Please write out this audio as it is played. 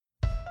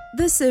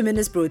This sermon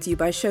is brought to you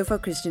by Shofar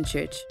Christian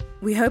Church.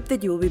 We hope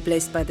that you will be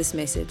blessed by this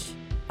message.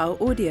 Our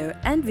audio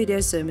and video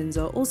sermons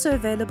are also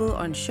available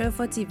on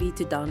Shofar TV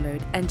to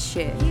download and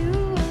share.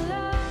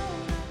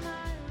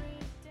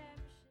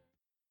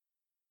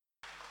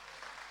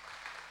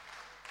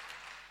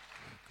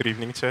 Good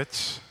evening,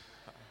 church.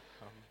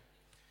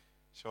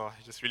 I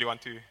just really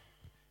want to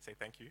say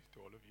thank you to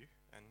all of you,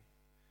 and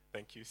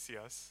thank you,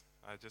 Sias.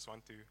 I just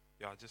want to,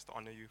 just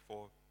honor you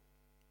for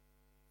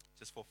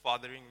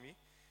fathering me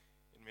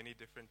in many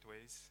different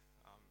ways,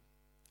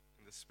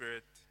 in the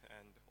spirit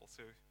and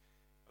also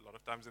a lot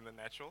of times in the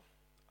natural.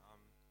 I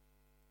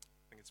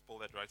think it's Paul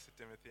that writes to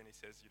Timothy, and he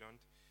says, you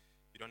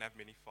don't have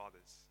many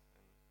fathers,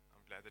 and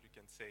I'm glad that we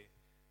can say,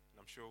 and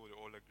I'm sure we'll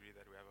all agree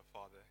that we have a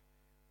father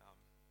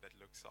that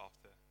looks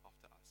after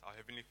us, our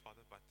Heavenly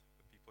Father, but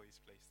the people He's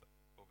placed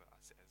over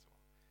us as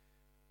well.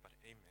 But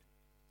amen.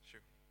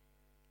 Sure.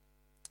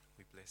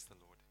 We bless the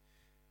Lord.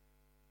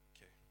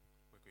 Okay,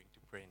 we're going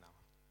to pray now.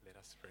 Let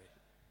us pray.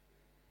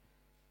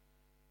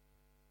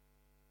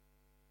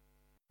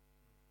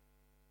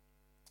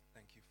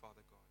 Thank you,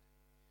 Father God.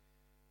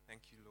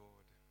 Thank you,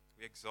 Lord.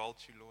 We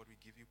exalt you, Lord. We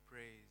give you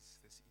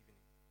praise this evening.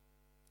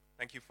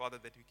 Thank you,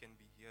 Father, that we can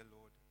be here,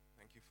 Lord.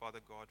 Thank you,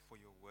 Father God, for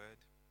your word.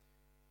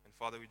 And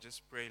Father, we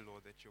just pray,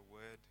 Lord, that your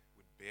word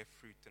would bear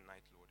fruit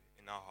tonight, Lord,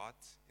 in our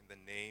hearts, in the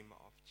name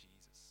of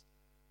Jesus.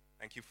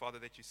 Thank you,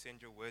 Father, that you send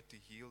your word to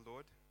heal,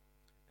 Lord,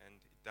 and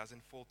it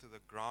doesn't fall to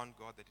the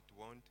ground, God, that it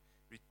won't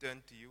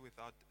return to you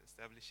without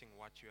establishing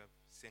what you have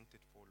sent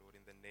it for, Lord,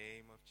 in the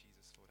name of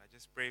Jesus, Lord. I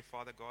just pray,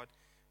 Father God,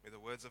 may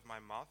the words of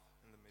my mouth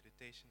and the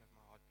meditation of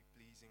my heart be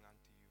pleasing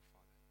unto you,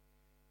 Father.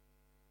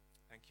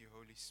 Thank you,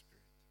 Holy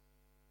Spirit.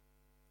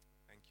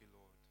 Thank you,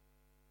 Lord.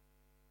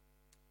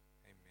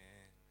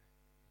 Amen.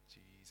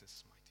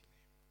 Jesus' mighty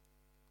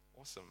name.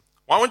 Awesome.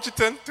 Why don't you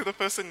turn to the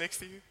person next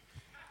to you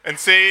and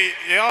say,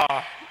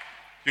 yeah,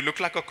 you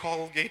look like a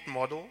Colgate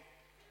model.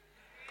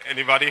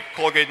 Anybody?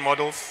 Colgate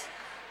models?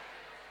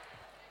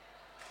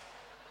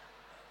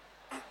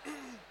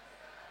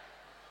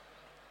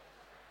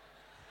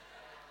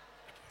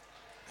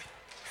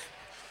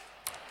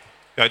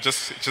 Yeah, it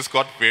just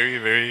got very,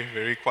 very,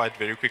 very quiet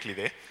very quickly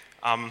there.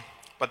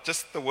 But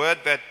just the word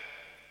that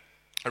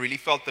I really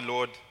felt the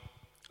Lord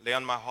lay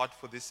on my heart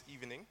for this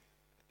evening,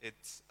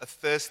 it's a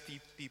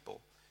thirsty people.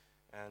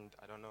 And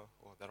I don't know,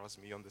 that was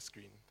me on the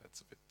screen.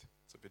 It's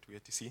a bit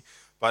weird to see.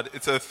 But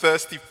it's a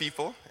thirsty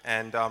people,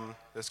 and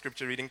the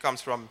scripture reading comes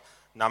from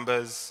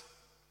Numbers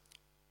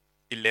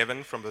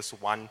 11 from verse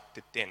 1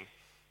 to 10.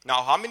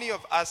 Now, how many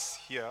of us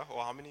here,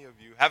 or how many of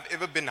you, have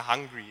ever been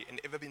hungry and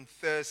ever been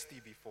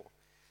thirsty before?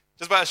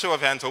 Just by a show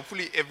of hands,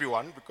 hopefully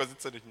everyone, because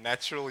it's a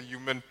natural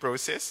human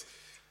process.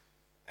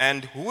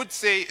 And who would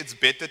say it's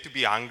better to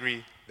be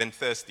hungry than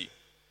thirsty?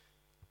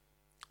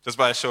 Just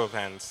by a show of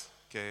hands.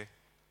 Okay,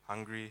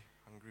 hungry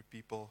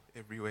people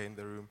everywhere in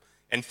the room.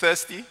 And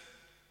thirsty?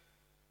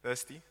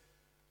 Thirsty?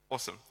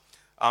 Awesome.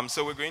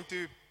 So we're going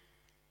to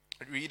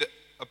read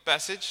a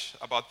passage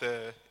about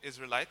the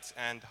Israelites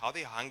and how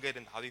they hungered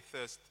and how they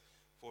thirst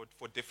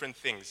for different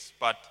things.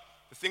 But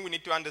the thing we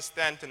need to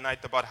understand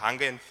tonight about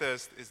hunger and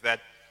thirst is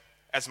that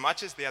as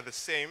much as they are the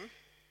same,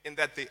 in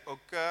that they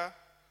occur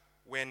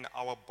when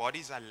our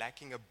bodies are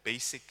lacking a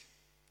basic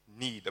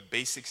need, a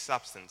basic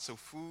substance. So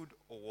food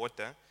or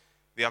water,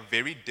 they are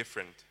very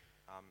different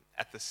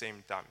at the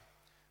same time.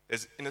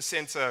 There's, in a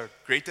sense, a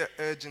greater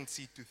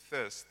urgency to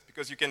thirst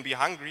because you can be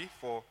hungry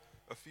for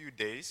a few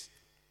days,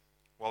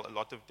 well, a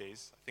lot of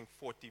days, I think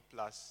 40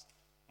 plus,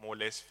 more or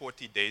less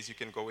 40 days you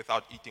can go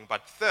without eating.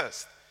 But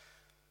thirst,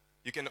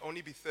 you can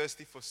only be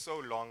thirsty for so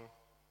long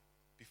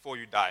before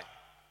you die,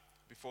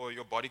 before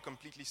your body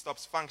completely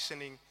stops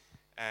functioning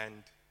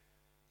and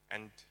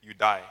you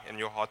die and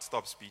your heart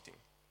stops beating.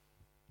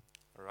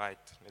 All right,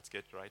 let's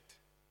get right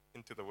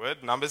into the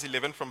word. Numbers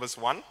 11 from verse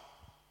 1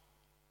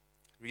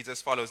 reads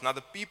as follows. Now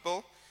the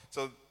people,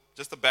 so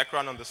just a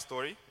background on the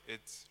story,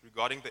 it's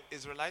regarding the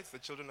Israelites, the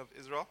children of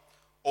Israel,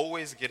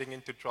 always getting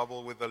into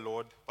trouble with the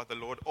Lord, but the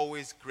Lord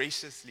always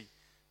graciously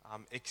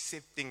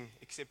accepting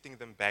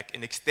them back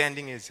and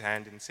extending his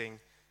hand and saying,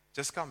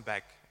 just come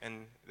back.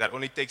 And that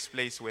only takes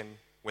place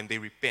when they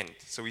repent.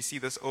 So we see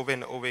this over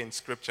and over in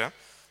Scripture.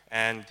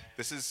 And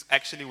this is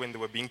actually when they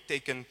were being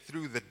taken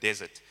through the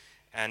desert.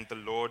 And the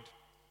Lord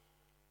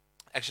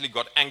actually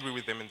got angry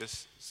with them in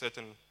this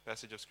certain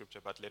passage of Scripture.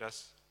 But let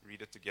us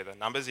read it together.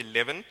 Numbers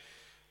 11,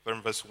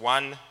 from verse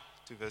 1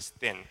 to verse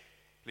 10.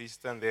 Please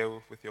turn there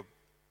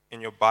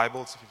in your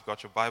Bibles, if you've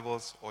got your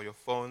Bibles or your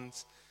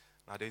phones.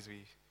 Nowadays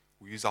we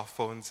use our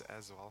phones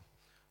as well.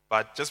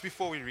 But just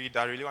before we read,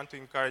 I really want to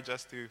encourage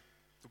us to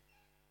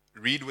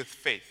read with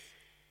faith.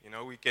 You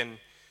know, we can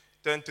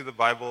turn to the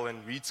Bible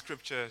and read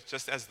Scripture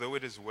just as though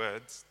it is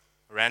words,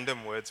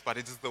 random words, but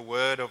it is the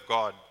Word of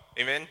God.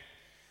 Amen?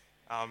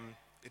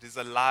 It is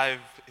alive,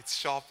 it's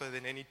sharper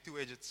than any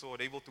two-edged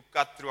sword, able to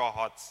cut through our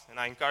hearts. And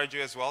I encourage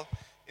you as well,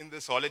 in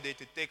this holiday,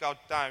 to take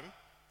out time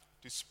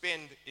to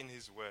spend in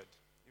His Word,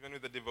 even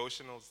with the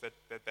devotionals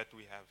that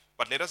we have.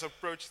 But let us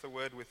approach the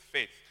Word with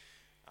faith.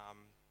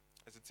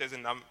 as it says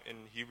in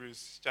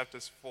Hebrews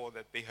chapters 4,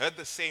 that they heard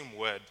the same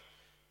word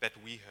that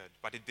we heard,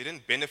 but it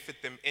didn't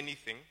benefit them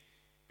anything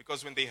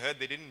because when they heard,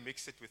 they didn't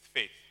mix it with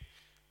faith.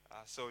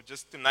 So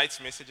just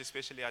tonight's message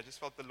especially, I just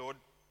felt the Lord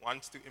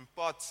wants to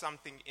impart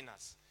something in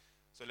us.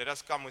 So let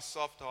us come with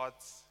soft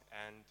hearts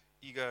and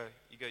eager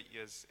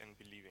ears and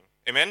believing.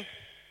 Amen?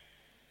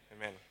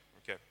 Amen.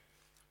 Okay.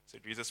 So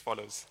it reads as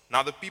follows.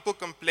 Now the people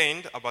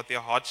complained about their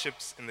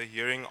hardships in the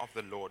hearing of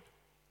the Lord.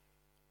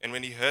 And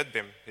when he heard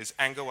them, his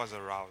anger was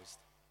aroused.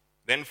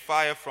 Then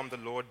fire from the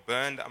Lord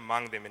burned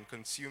among them and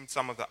consumed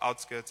some of the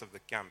outskirts of the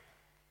camp.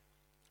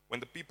 When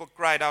the people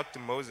cried out to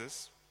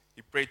Moses,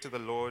 he prayed to the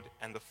Lord,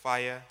 and the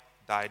fire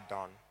died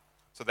down.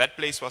 So that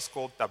place was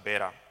called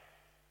Taberah,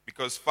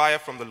 because fire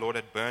from the Lord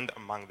had burned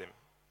among them.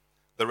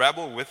 The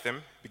rabble with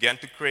them began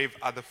to crave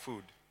other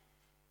food.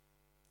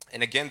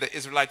 And again the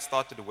Israelites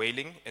started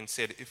wailing and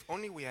said, if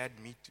only we had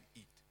meat to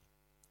eat.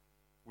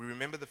 We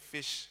remember the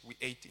fish we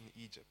ate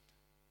in Egypt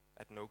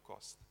at no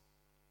cost.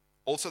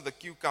 Also the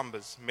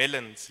cucumbers,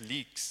 melons,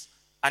 leeks,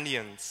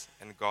 onions,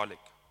 and garlic.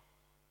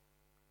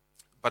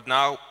 But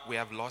now we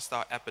have lost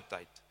our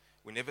appetite.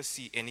 We never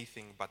see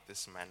anything but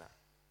this manna.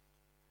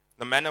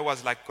 The manna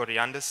was like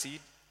coriander seed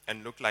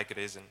and looked like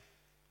resin.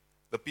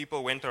 The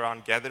people went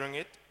around gathering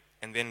it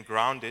and then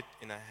ground it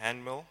in a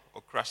hand mill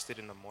or crushed it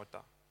in a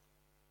mortar.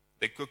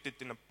 They cooked it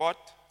in a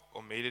pot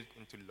or made it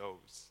into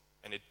loaves,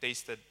 and it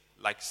tasted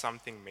like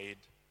something made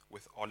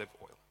with olive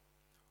oil.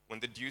 When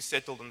the dew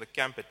settled on the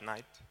camp at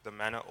night, the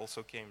manna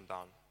also came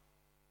down.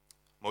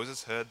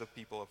 Moses heard the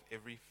people of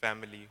every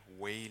family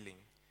wailing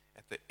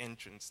at the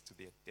entrance to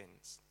their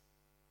tents.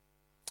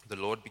 The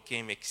Lord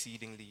became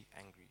exceedingly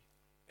angry,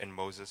 and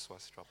Moses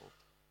was troubled.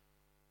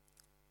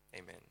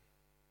 Amen.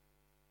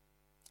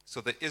 So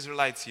the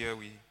Israelites here,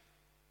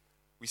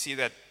 we see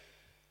that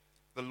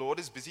the Lord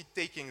is busy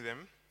taking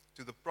them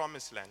to the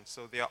promised land.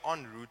 So they are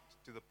en route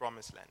to the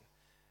promised land.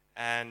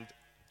 And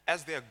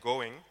as they are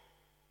going,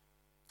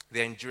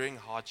 they're enduring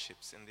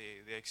hardships and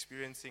they're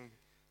experiencing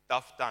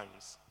tough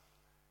times.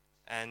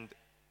 And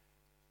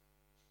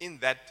in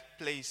that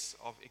place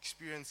of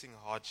experiencing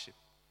hardship,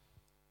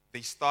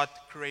 they start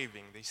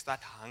craving, they start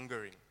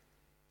hungering,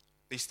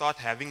 they start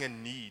having a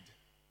need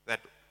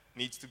that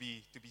needs to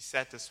be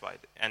satisfied.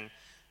 And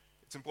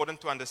it's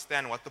important to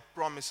understand what the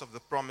promise of the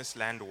promised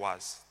land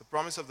was. The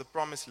promise of the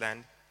promised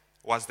land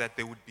was that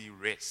there would be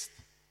rest,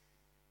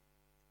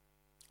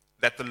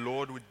 that the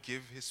Lord would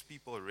give his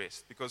people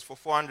rest. Because for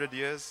 400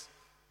 years,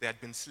 they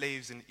had been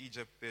slaves in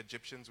Egypt. The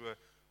Egyptians were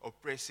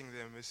oppressing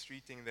them,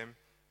 mistreating them.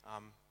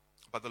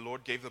 But the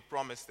Lord gave the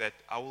promise that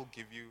I'll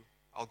give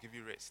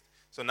you rest.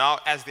 So now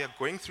as they are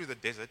going through the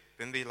desert,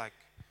 then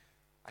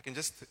I can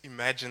just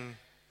imagine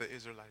the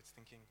Israelites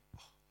thinking,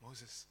 oh,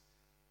 Moses,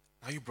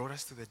 now you brought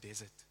us to the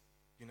desert,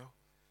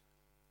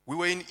 We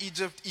were in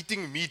Egypt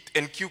eating meat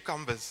and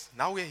cucumbers.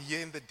 Now we're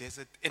here in the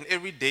desert, and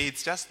every day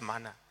it's just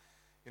manna.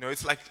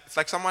 It's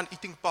like someone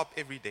eating pop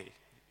every day,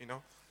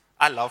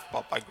 I love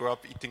pop. I grew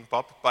up eating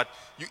pop, but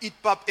you eat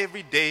pop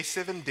every day,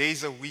 7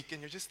 days a week,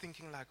 and you're just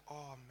thinking like,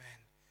 oh man,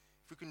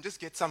 if we can just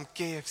get some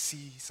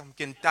KFC, some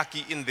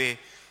Kentucky in there.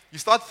 You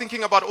start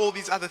thinking about all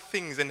these other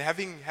things and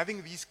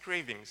having these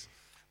cravings.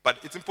 But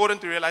it's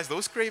important to realize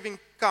those cravings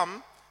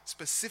come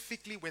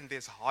specifically when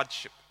there's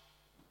hardship.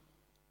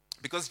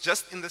 Because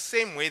just in the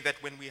same way that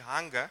when we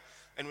hunger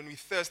and when we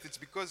thirst, it's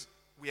because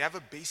we have a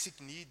basic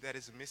need that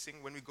is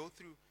missing. When we go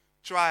through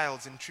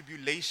trials and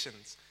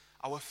tribulations,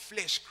 our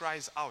flesh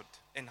cries out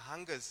and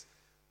hungers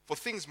for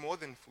things more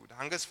than food.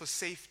 Hungers for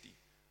safety,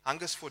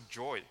 hungers for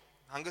joy,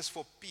 hungers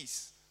for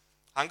peace,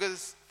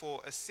 hungers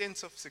for a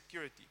sense of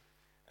security.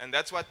 And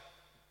that's what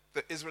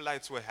the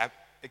Israelites were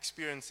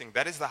experiencing.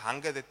 That is the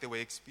hunger that they were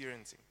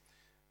experiencing.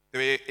 They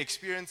were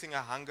experiencing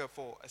a hunger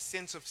for a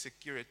sense of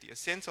security, a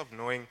sense of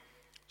knowing,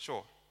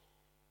 sure,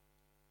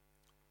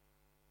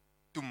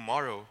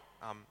 tomorrow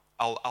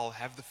I'll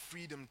have the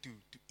freedom to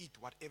eat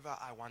whatever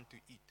I want to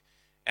eat.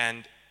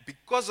 And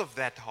because of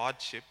that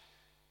hardship,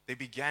 they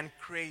began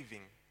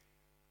craving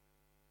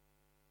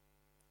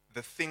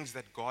the things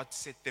that God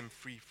set them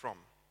free from.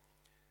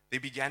 They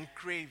began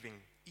craving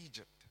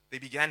Egypt. They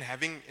began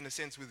having, in a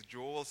sense,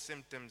 withdrawal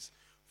symptoms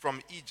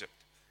from Egypt.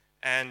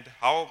 And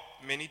how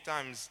many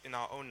times in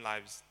our own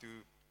lives do,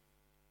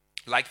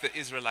 like the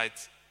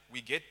Israelites,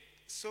 we get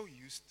so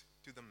used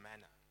to the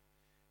manna,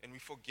 and we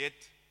forget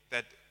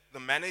that the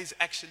manna is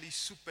actually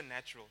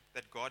supernatural,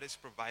 that God has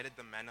provided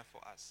the manna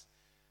for us.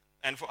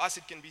 And for us,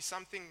 it can be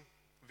something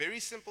very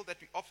simple that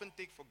we often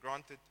take for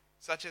granted,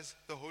 such as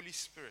the Holy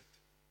Spirit.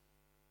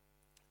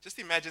 Just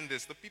imagine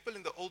this. The people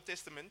in the Old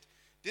Testament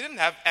didn't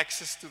have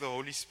access to the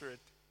Holy Spirit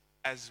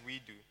as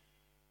we do.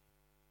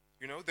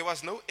 There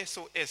was no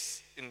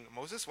SOS.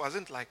 Moses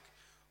wasn't like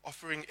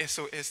offering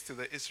SOS to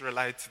the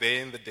Israelites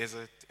there in the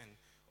desert and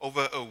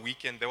over a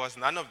weekend. There was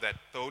none of that.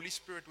 The Holy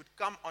Spirit would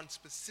come on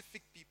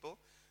specific people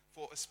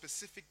for a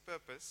specific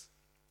purpose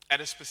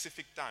at a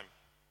specific time.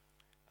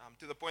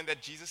 To the point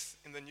that Jesus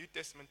in the New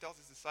Testament tells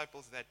his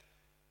disciples that,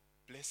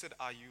 blessed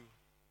are you,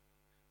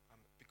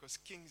 because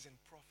kings and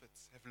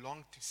prophets have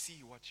longed to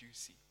see what you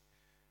see.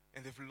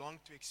 and they've longed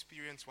to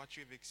experience what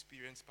you have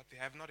experienced, but they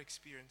have not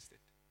experienced it.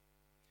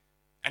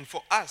 And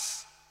for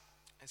us,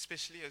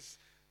 especially as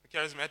a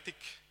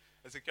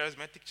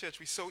charismatic church,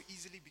 we so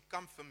easily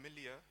become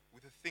familiar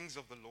with the things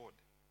of the Lord,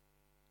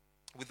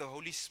 with the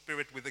Holy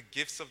Spirit, with the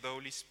gifts of the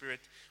Holy Spirit,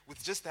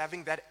 with just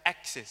having that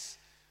access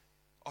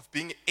of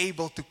being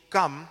able to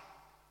come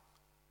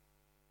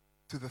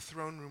to the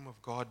throne room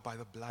of God by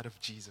the blood of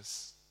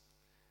Jesus.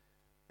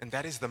 And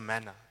that is the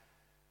manna.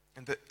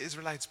 And the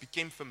Israelites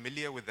became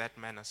familiar with that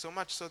manna, so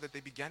much so that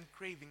they began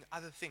craving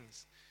other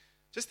things.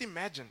 Just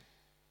imagine,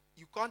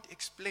 you can't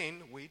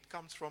explain where it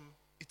comes from.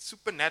 It's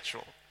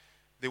supernatural.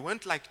 They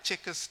weren't like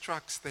Checkers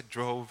trucks that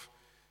drove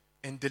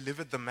and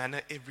delivered the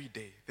manna every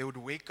day. They would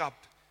wake up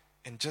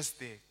and just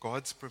there,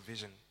 God's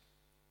provision.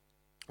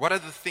 What are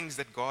the things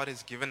that God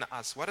has given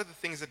us? What are the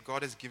things that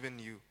God has given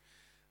you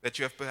that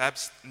you have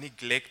perhaps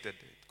neglected?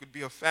 It could be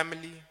your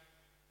family.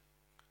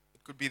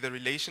 It could be the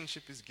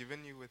relationship He's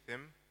given you with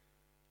Him.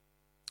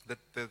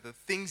 The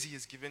things He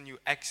has given you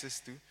access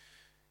to.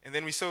 And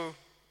then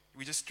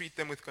we just treat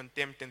them with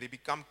contempt, and they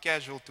become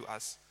casual to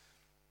us.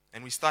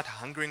 And we start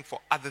hungering for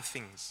other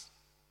things.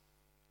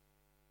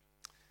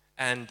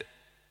 And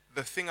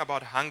the thing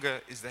about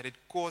hunger is that it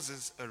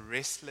causes a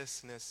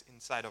restlessness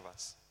inside of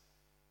us.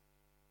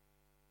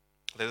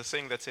 There's a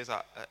saying that says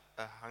a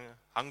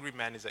hungry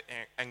man is an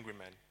angry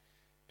man.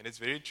 And it's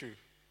very true.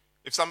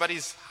 If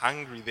somebody's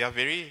hungry, they are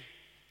very,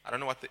 I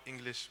don't know what the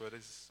English word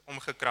is,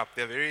 omgekrap.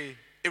 They're very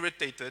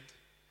irritated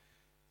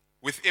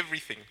with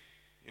everything,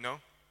 you know.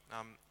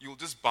 You'll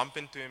just bump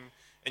into him,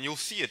 and you'll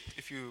see it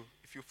if you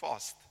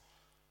fast.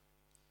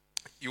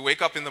 You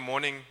wake up in the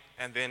morning,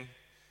 and then,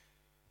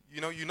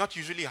 you know, you're not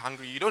usually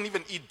hungry. You don't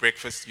even eat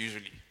breakfast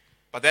usually.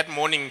 But that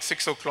morning,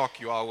 6 o'clock,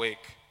 you are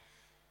awake,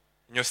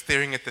 and you're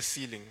staring at the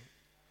ceiling,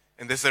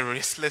 and there's a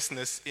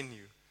restlessness in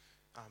you.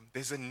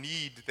 There's a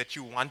need that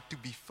you want to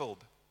be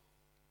filled.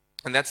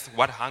 And that's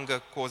what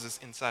hunger causes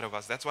inside of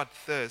us. That's what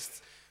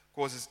thirst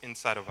causes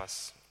inside of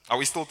us. Are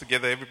we still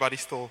together? Everybody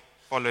still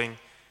following?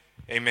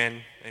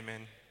 Amen.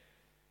 Amen.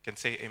 Can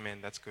say amen.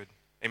 That's good.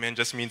 Amen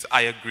just means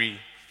I agree.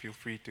 Feel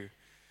free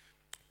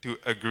to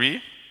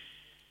agree.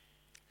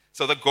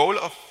 So the goal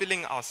of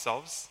filling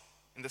ourselves,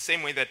 in the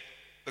same way that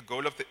the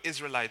goal of the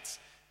Israelites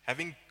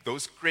having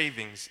those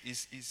cravings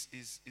is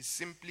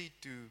simply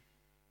to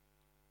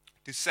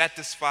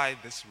satisfy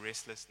this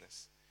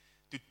restlessness,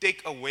 to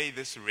take away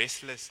this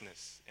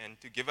restlessness, and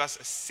to give us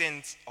a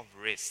sense of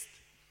rest.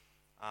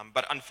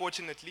 But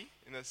unfortunately,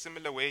 in a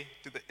similar way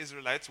to the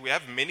Israelites, we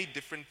have many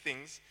different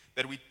things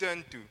that we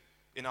turn to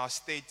in our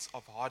states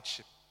of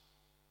hardship,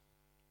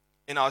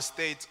 in our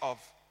states of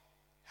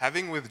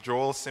having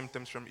withdrawal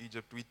symptoms from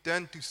Egypt. We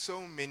turn to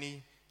so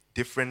many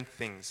different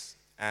things.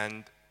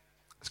 And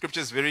Scripture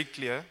is very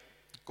clear.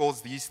 It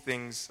calls these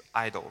things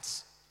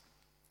idols.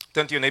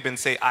 Turn to your neighbor and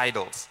say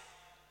idols.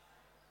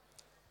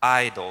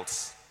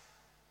 Idols.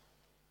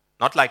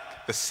 Not like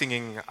the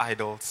singing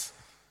idols.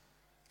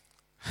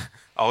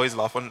 I always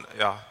laugh on,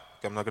 okay,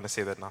 I'm not going to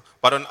say that now.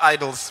 But on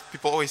idols,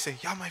 people always say,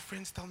 my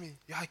friends tell me,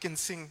 I can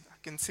sing.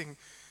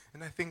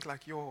 And I think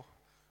like,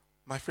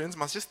 my friends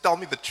must just tell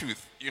me the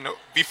truth,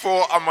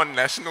 before I'm on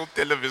national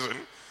television.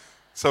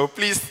 So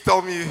please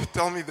tell me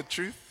the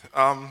truth.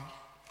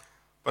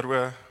 But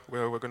we're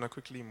going to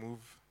quickly move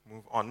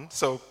on.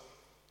 So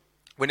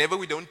whenever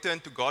we don't turn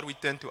to God, we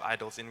turn to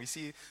idols. And we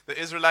see the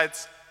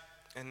Israelites,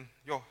 and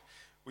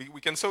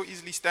we can so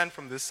easily stand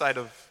from this side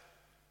of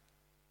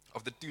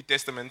the two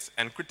testaments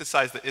and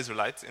criticize the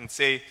Israelites and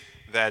say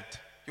that,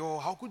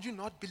 how could you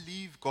not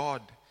believe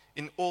God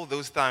in all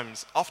those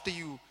times? After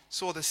you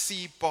saw the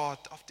sea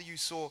part, after you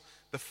saw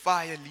the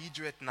fire lead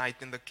you at night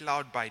and the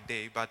cloud by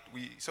day, but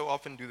we so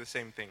often do the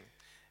same thing.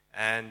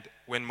 And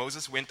when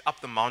Moses went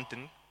up the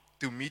mountain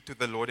to meet with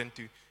the Lord and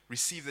to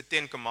receive the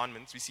 10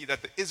 commandments, we see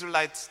that the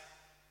Israelites,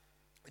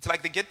 it's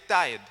like they get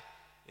tired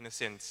in a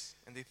sense.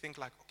 And they think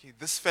like, okay,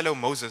 this fellow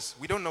Moses,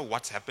 we don't know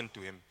what's happened to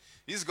him.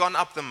 He's gone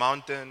up the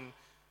mountain.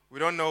 We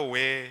don't know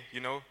where,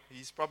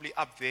 he's probably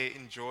up there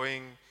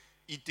enjoying,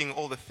 eating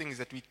all the things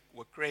that we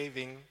were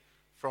craving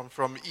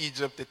from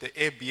Egypt at the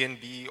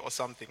Airbnb or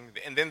something.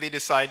 And then they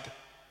decide,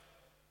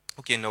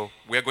 okay, no,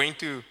 we're going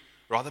to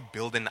rather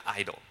build an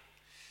idol.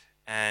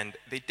 And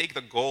they take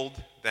the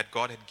gold that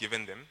God had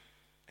given them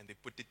and they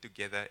put it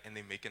together and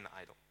they make an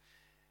idol.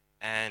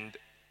 And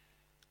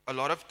a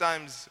lot of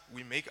times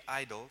we make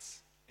idols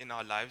in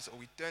our lives, or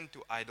we turn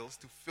to idols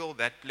to fill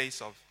that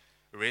place of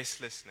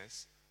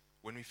restlessness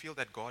when we feel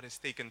that God has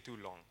taken too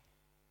long.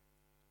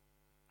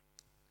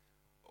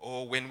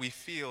 Or when we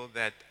feel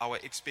that our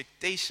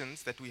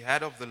expectations that we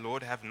had of the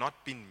Lord have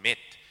not been met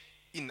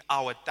in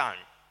our time.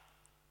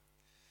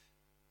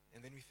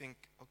 And then we think,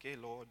 okay,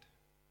 Lord,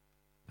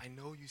 I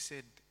know you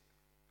said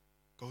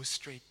go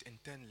straight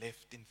and turn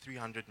left in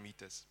 300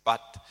 meters,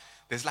 but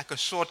there's like a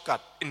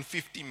shortcut in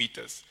 50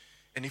 meters.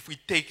 And if we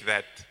take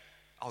that,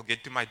 I'll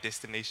get to my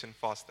destination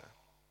faster.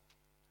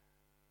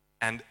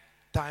 And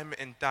time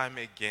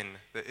again,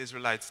 the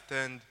Israelites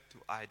turned to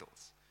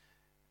idols.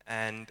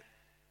 And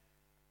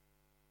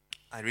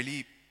I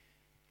really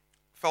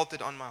felt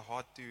it on my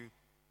heart to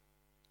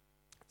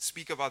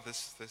speak about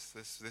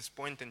this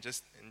point and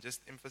just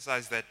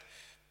emphasize that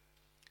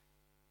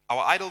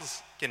our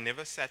idols can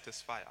never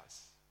satisfy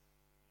us.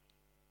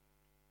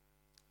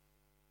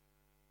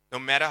 No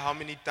matter how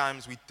many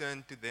times we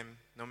turn to them,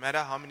 no matter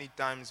how many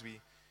times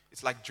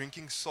it's like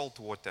drinking salt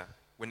water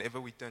whenever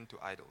we turn to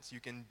idols.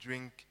 You can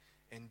drink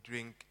and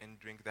drink and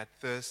drink. That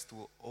thirst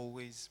will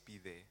always be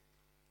there.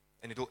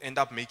 And it will end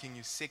up making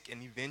you sick,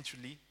 and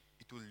eventually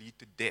it will lead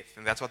to death.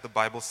 And that's what the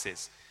Bible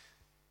says.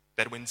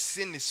 That when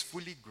sin is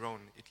fully grown,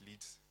 it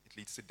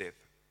leads to death.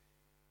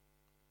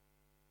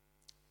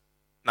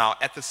 Now,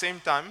 at the same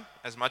time,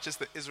 as much as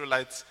the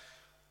Israelites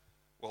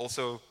were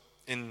also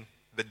in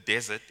the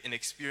desert in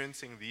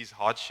experiencing these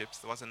hardships,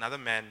 there was another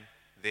man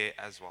there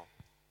as well,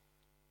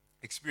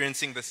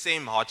 experiencing the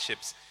same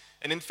hardships,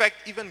 and in fact,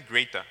 even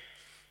greater,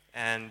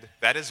 and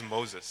that is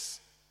Moses.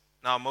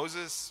 Now,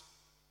 Moses,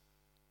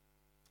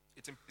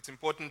 it's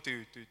important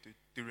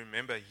to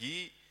remember,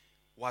 he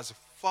was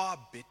far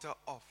better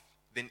off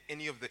than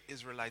any of the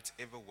Israelites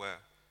ever were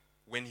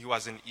when he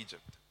was in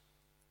Egypt.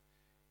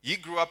 He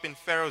grew up in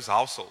Pharaoh's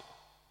household.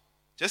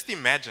 Just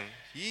imagine,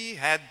 he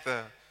had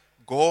the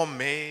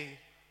gourmet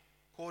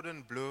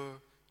cordon bleu.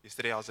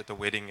 Yesterday I was at a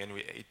wedding and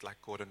we ate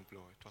like cordon bleu.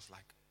 It was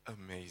like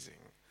amazing.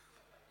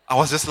 I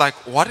was just like,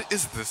 what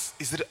is this?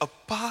 Is it a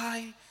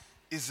pie?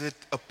 Is it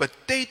a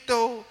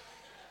potato?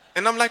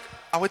 And I'm like,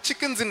 our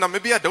chickens in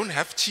Namibia don't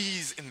have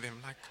cheese in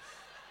them, like,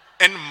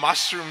 and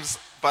mushrooms.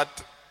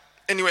 But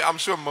anyway, I'm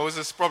sure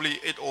Moses probably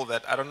ate all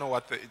that. I don't know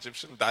what the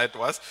Egyptian diet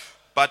was,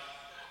 but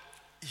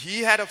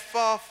he had a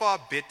far, far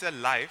better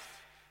life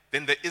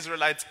than the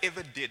Israelites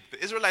ever did.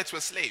 The Israelites were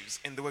slaves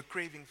and they were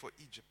craving for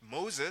Egypt.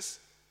 Moses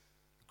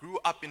grew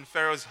up in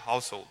Pharaoh's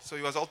household, so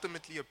he was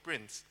ultimately a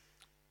prince.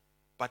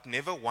 But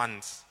never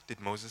once did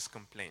Moses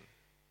complain.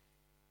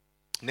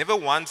 Never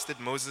once did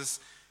Moses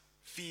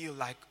feel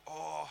like,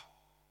 oh,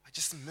 I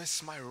just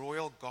miss my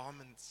royal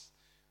garments.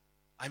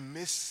 I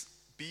miss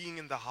being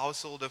in the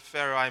household of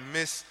Pharaoh. I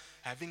miss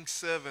having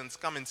servants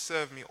come and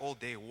serve me all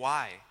day.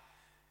 Why?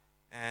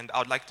 And I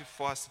would like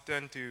for us to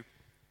turn to,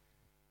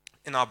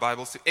 in our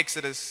Bibles, to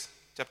Exodus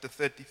chapter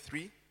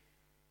 33.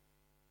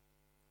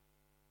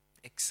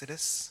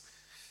 Exodus,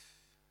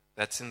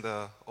 that's in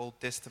the Old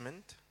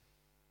Testament.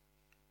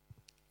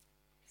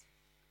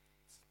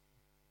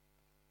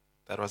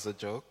 That was a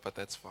joke, but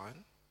that's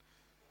fine.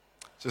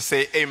 Just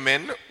say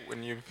amen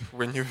when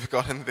you've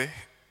gotten there.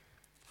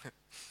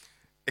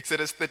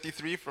 Exodus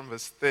 33 from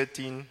verse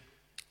 13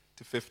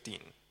 to 15.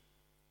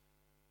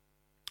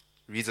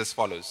 Reads as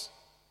follows.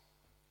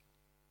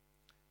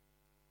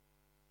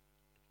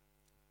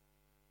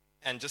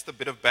 And just a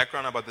bit of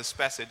background about this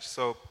passage.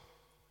 So,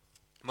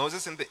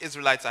 Moses and the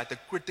Israelites are at a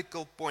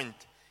critical point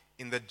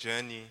in the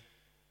journey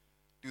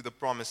to the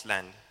promised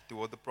land,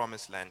 toward the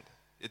promised land.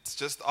 It's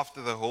just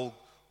after the whole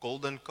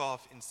golden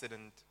calf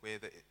incident where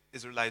the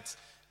Israelites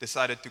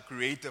decided to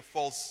create a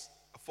false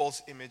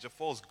image, a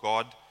false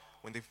god,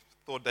 when they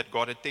thought that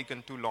God had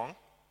taken too long.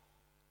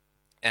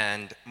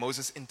 And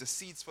Moses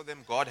intercedes for them.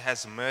 God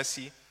has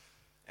mercy.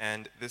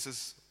 And this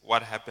is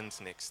what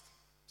happens next.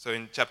 So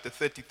in chapter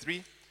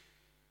 33,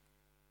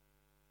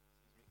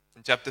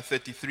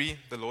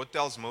 the Lord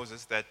tells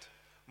Moses that,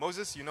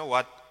 Moses, you know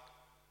what?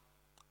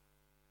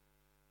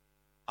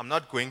 I'm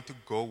not going to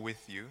go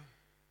with you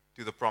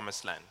to the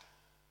promised land.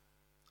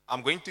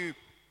 I'm going to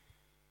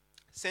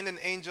send an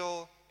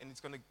angel and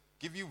it's going to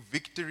give you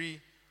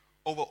victory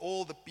over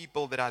all the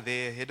people that are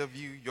there ahead of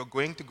you. You're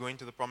going to go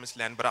into the promised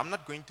land, but I'm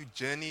not going to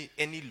journey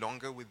any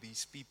longer with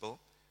these people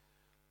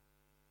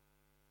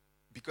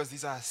because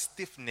these are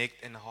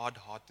stiff-necked and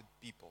hard-hearted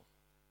people.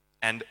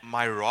 And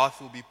my wrath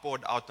will be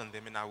poured out on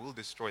them and I will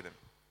destroy them.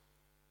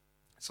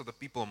 So the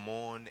people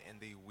mourn and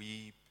they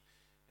weep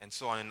and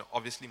so on. And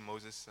obviously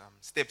Moses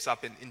steps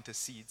up and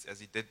intercedes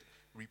as he did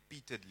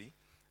repeatedly.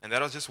 And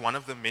that was just one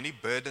of the many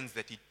burdens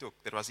that he took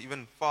that was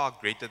even far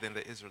greater than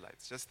the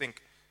Israelites. Just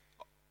think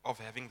of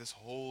having this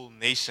whole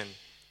nation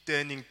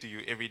turning to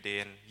you every day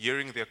and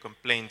hearing their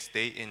complaints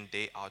day in,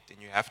 day out,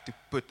 and you have to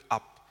put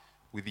up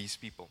with these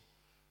people.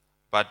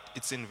 But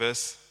it's in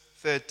verse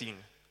 13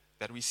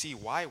 that we see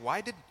why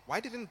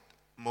didn't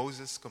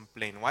Moses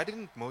complain? Why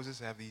didn't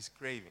Moses have these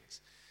cravings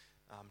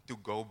to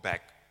go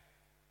back?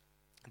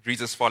 It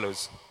reads as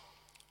follows.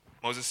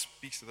 Moses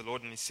speaks to the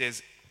Lord and he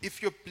says, if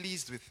you're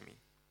pleased with me,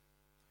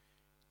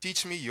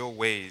 teach me your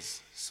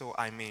ways so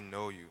I may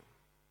know you.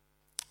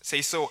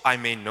 Say, so I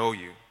may know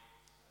you.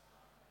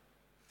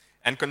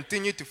 And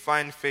continue to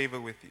find favor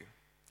with you.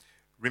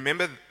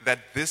 Remember that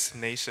this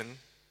nation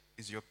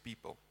is your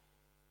people.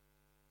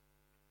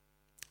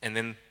 And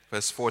then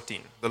verse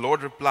 14. The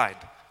Lord replied,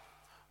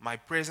 my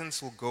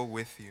presence will go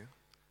with you,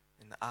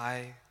 and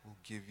I will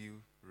give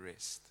you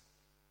rest.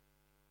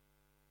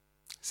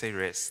 Say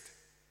rest.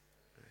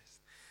 Rest.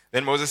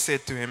 Then Moses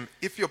said to him,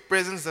 if your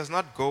presence does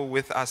not go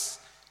with us,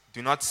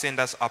 do not send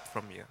us up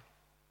from here.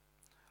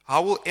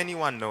 How will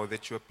anyone know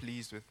that you are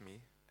pleased with me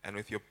and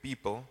with your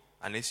people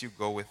unless you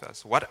go with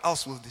us? What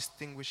else will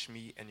distinguish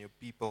me and your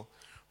people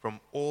from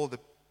all the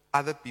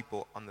other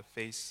people on the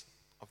face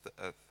of the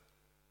earth.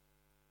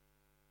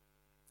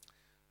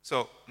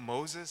 So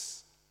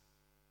Moses,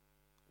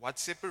 what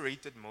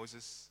separated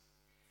Moses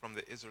from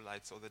the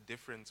Israelites, or the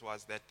difference,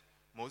 was that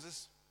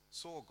Moses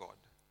saw God.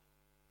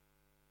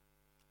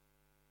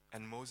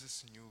 And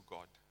Moses knew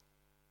God.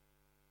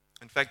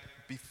 In fact,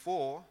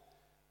 before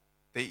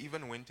they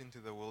even went into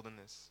the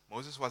wilderness,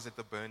 Moses was at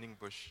the burning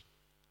bush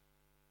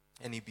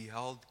and he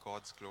beheld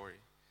God's glory.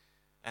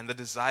 And the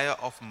desire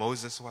of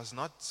Moses was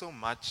not so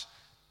much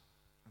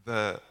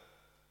the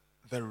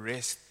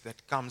rest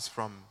that comes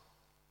from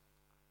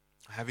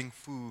having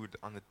food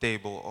on the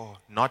table, or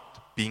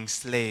not being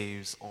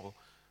slaves, or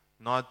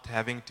not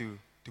having to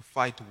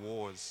fight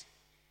wars.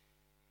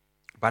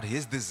 But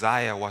his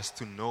desire was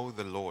to know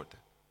the Lord.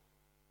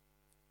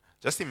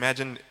 Just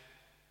imagine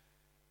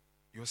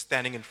you're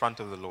standing in front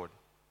of the Lord,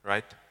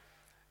 right?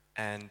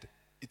 And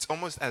it's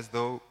almost as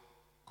though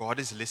God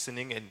is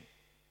listening and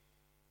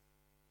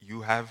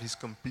you have his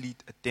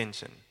complete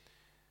attention.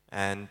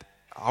 And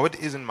how it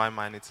is in my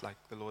mind, it's like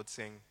the Lord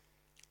saying,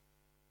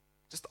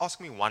 just ask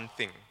me one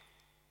thing.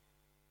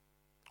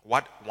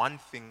 What one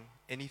thing,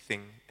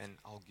 anything, and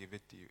I'll give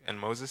it to you. And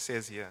Moses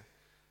says here,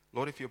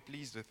 Lord, if you're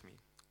pleased with me,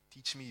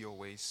 teach me your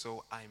ways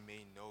so I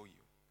may know you.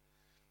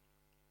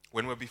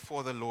 When we're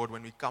before the Lord,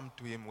 when we come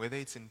to him, whether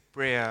it's in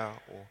prayer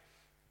or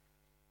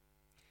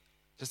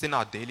just in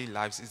our daily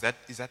lives, is that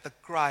the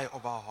cry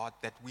of our heart,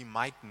 that we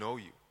might know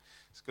you?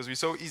 Because we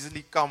so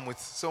easily come with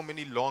so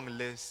many long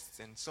lists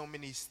and so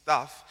many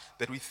stuff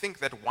that we think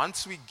that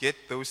once we get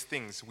those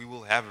things, we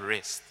will have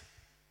rest.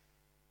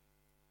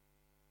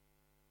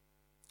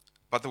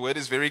 But the word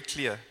is very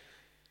clear.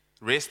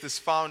 Rest is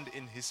found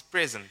in his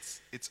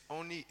presence. It's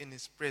only in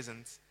his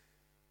presence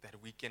that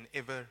we can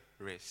ever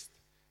rest.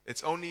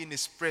 It's only in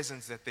his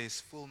presence that there is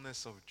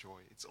fullness of joy.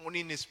 It's only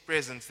in his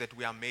presence that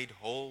we are made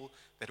whole,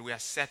 that we are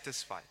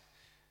satisfied.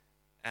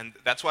 And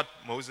that's what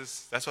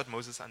Moses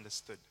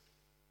understood.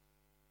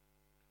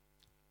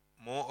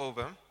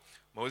 Moreover,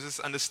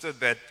 Moses understood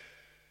that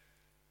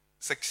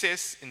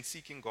success in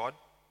seeking God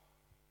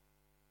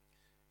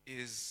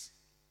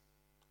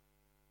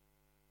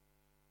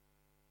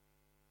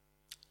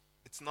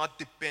it's not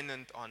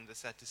dependent on the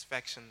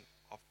satisfaction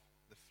of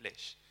the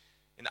flesh.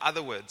 In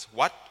other words,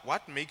 what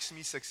makes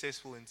me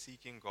successful in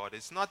seeking God?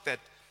 It's not that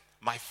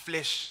my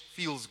flesh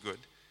feels good,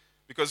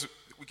 because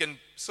we can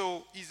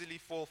so easily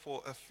fall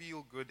for a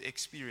feel-good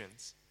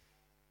experience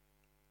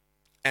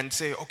and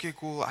say, okay,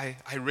 cool, I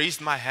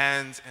raised my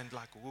hands and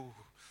like, whoa,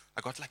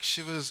 I got like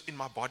shivers in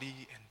my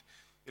body and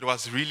it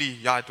was really,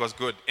 it was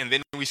good. And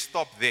then we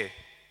stop there.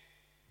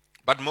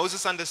 But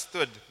Moses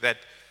understood that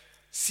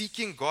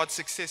seeking God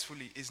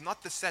successfully is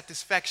not the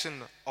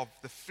satisfaction of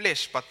the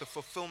flesh, but the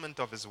fulfillment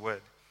of his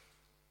word.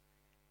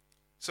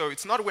 So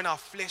it's not when our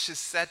flesh is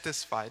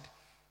satisfied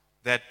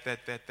that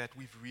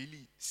we've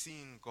really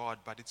seen God,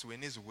 but it's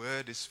when his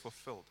word is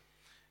fulfilled.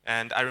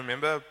 And I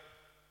remember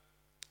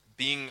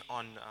being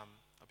on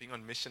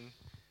mission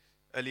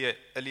earlier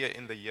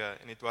in the year,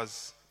 and it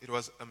was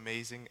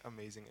amazing.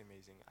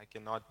 I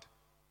cannot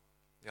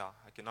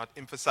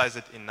emphasize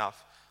it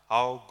enough.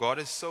 How God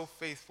is so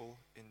faithful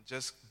in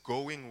just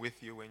going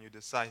with you when you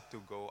decide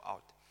to go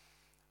out.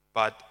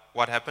 But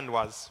what happened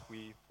was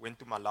we went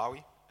to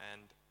Malawi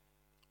and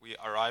we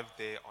arrived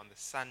there on the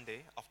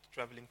Sunday after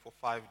traveling for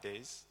 5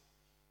 days.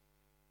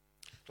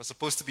 It was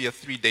supposed to be a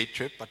 3-day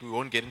trip, but we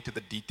won't get into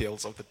the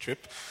details of the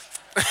trip.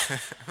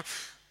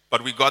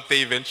 But we got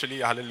there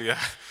eventually, hallelujah.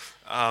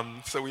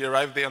 So we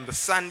arrived there on the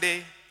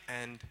Sunday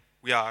and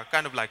we are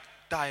kind of like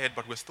tired,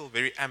 but we're still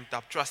very amped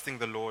up, trusting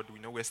the Lord. We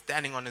know we're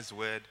standing on his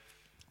word.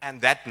 And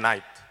that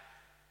night,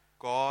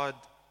 God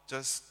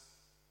just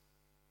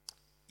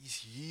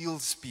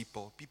heals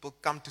people. People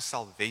come to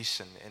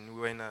salvation. And we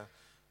were in a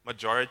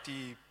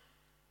majority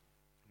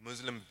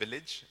Muslim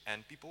village,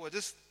 and people were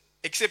just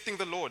accepting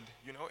the Lord,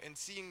 and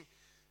seeing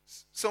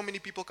so many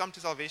people come to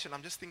salvation.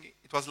 I'm just thinking,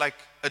 it was like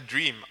a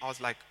dream. I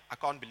was like, I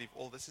can't believe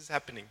all this is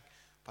happening.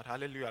 But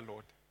hallelujah,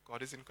 Lord.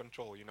 God is in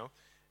control,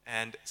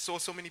 And so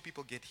many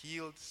people get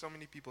healed. So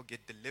many people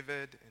get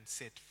delivered and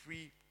set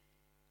free.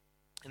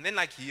 And then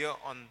like here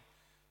on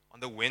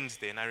the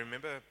Wednesday, and I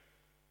remember,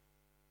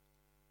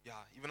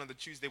 even on the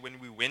Tuesday when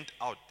we went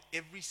out,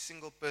 every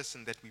single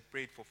person that we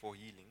prayed for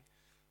healing,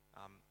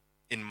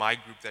 in my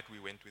group that we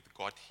went with,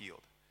 got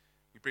healed.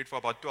 We prayed for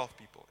about 12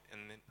 people.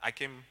 And then I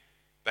came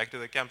back to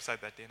the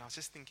campsite that day, and I was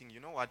just thinking, you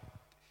know what?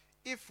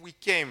 If we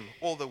came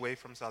all the way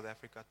from South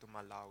Africa to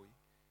Malawi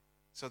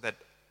so that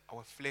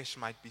our flesh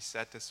might be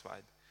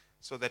satisfied,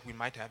 so that we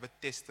might have a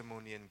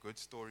testimony and good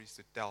stories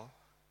to tell,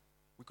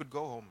 we could go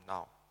home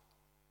now.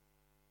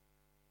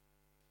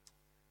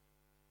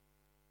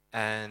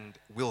 And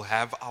we'll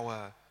have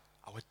our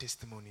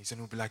testimonies,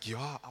 and we'll be like,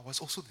 I was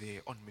also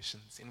there on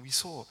missions, and we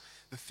saw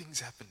the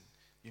things happen.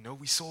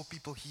 We saw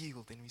people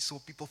healed, and we saw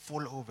people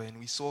fall over, and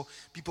we saw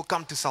people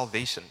come to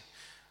salvation.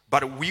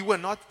 But we were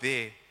not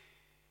there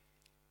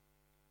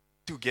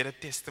to get a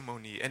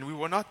testimony, and we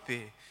were not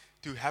there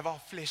to have our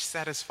flesh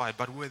satisfied,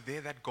 but we were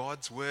there that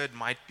God's word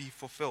might be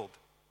fulfilled.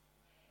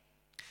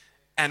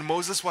 And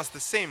Moses was the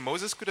same.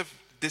 Moses could have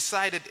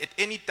decided at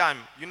any time,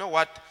 you know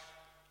what?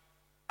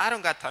 I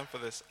don't got time for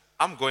this.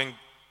 I'm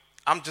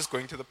just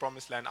going to the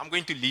promised land. I'm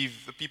going to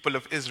leave the people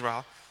of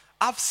Israel.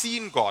 I've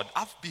seen God.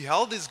 I've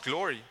beheld his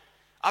glory.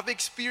 I've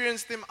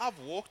experienced him. I've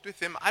walked with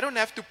him. I don't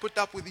have to put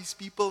up with these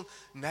people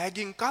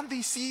nagging. Can't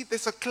they see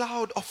there's a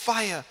cloud of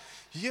fire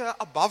here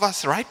above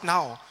us right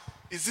now?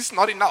 Is this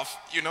not enough?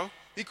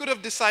 He could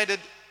have decided,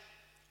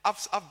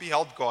 I've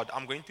beheld God.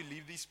 I'm going to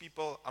leave these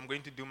people. I'm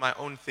going to do my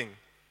own thing.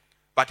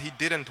 But he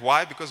didn't.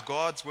 Why? Because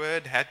God's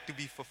word had to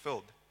be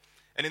fulfilled.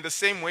 And in the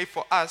same way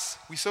for us,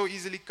 we so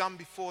easily come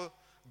before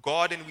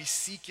God and we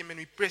seek him and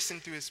we press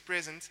into his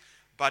presence,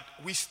 but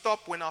we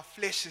stop when our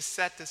flesh is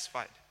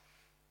satisfied.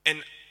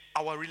 And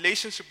our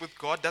relationship with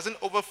God doesn't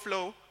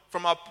overflow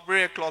from our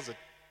prayer closet.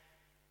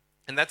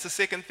 And that's the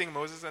second thing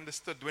Moses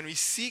understood. When we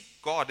seek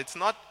God, it's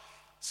not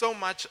so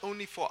much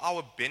only for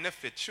our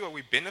benefit. Sure,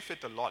 we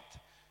benefit a lot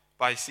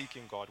by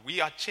seeking God.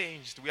 We are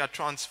changed, we are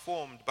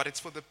transformed, but it's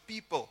for the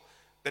people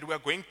that we are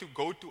going to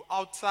go to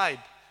outside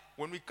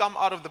when we come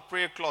out of the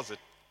prayer closet.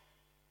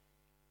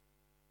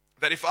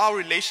 That if our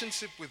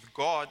relationship with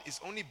God is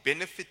only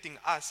benefiting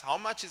us, how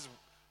much is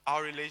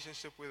our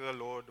relationship with the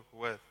Lord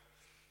worth?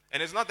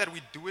 And it's not that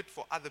we do it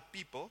for other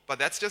people, but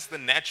that's just the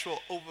natural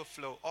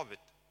overflow of it.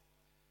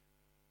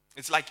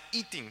 It's like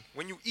eating.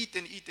 When you eat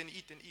and eat and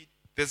eat and eat,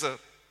 there's a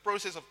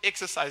process of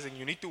exercising.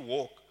 You need to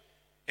walk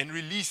and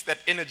release that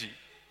energy.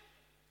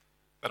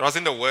 That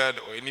wasn't a word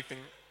or anything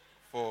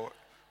for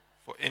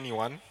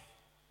anyone.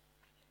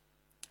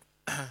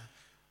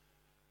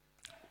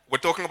 We're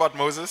talking about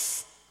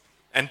Moses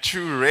and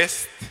true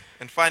rest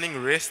and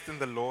finding rest in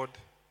the Lord.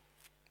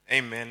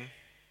 Amen.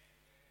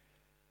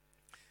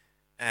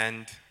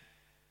 And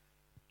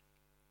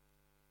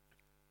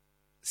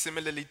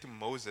similarly to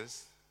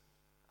Moses,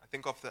 I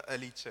think of the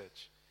early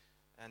church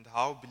and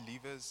how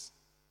believers,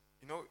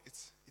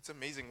 it's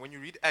amazing. When you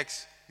read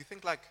Acts, you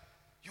think like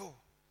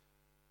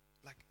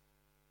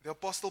the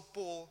Apostle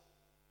Paul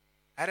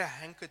had a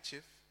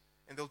handkerchief,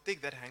 and they'll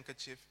take that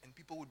handkerchief and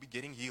people would be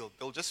getting healed.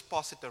 They'll just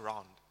pass it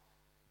around.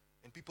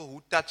 And people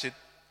who touch it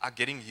are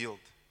getting healed.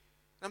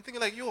 And I'm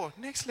thinking like,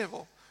 next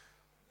level.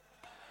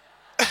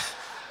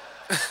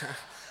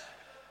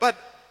 But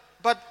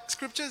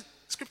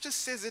scripture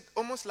says it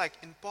almost like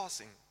in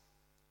passing.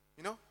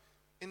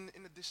 In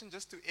addition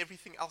just to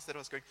everything else that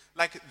was going.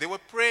 Like they were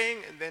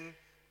praying and then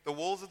the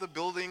walls of the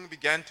building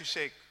began to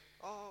shake.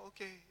 Oh,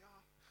 okay. Yeah.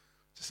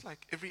 Just like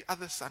every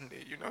other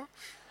Sunday,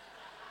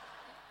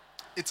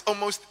 It's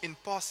almost in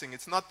passing.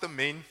 It's not the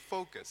main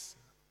focus.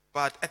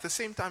 But at the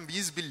same time,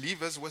 these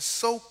believers were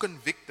so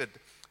convicted.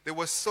 They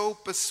were so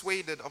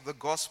persuaded of the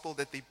gospel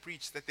that they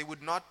preached that they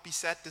would not be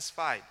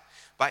satisfied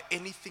by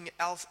anything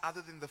else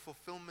other than the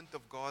fulfillment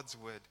of God's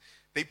word.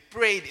 They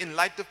prayed in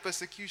light of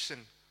persecution,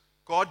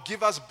 God,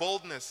 give us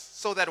boldness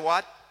so that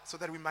what? So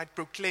that we might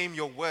proclaim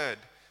your word,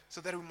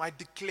 so that we might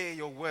declare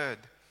your word.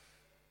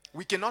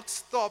 We cannot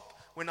stop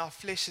when our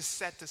flesh is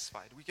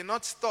satisfied. We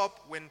cannot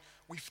stop when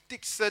we've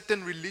ticked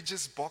certain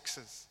religious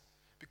boxes,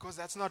 because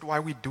that's not why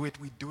we do it.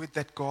 We do it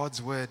that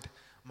God's word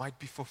might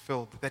be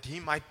fulfilled, that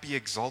he might be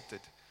exalted.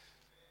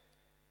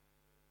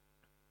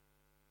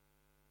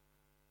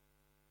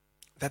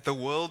 That the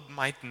world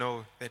might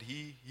know that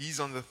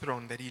he's on the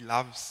throne, that he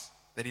loves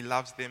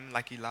them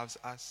like he loves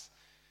us.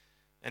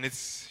 And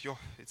it's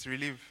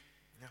really,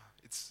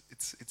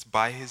 it's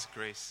by his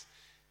grace.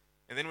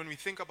 And then when we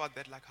think about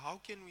that, like how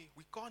can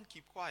we can't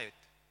keep quiet.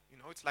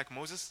 It's like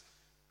Moses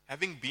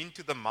having been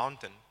to the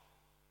mountain.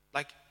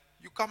 Like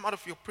you come out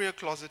of your prayer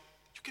closet,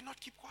 you cannot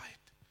keep quiet.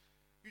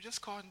 You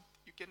just can't,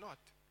 you cannot,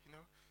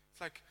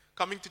 It's like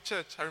coming to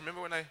church. I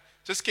remember when I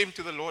just came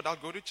to the Lord, I'll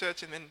go to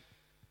church and then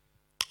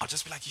I'll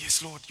just be like,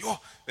 yes, Lord,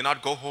 Then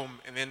I'd go home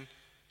and then,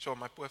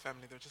 my poor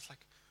family, they're just like,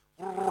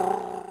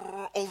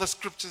 all the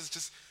scriptures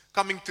just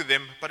coming to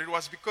them. But it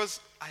was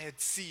because I had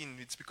seen,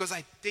 it's because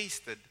I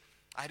tasted,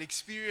 I had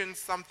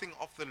experienced something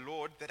of the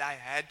Lord that I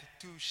had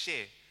to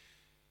share.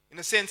 In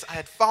a sense, I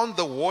had found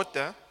the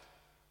water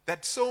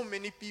that so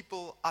many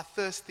people are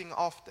thirsting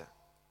after.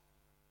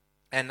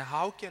 And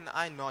how can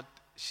I not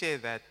share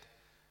that,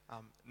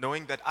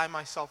 knowing that I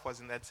myself was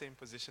in that same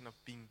position of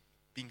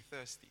being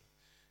thirsty?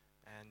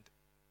 And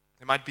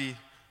there might be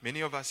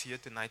many of us here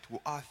tonight who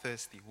are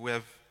thirsty, who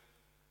have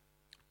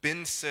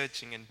been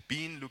searching and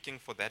been looking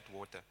for that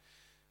water.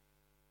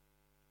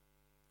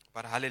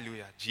 But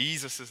hallelujah,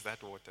 Jesus is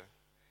that water.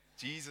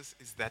 Jesus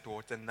is that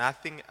water.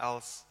 Nothing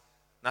else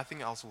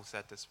will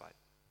satisfy.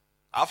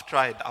 I've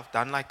tried. I've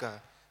done like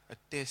a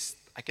test.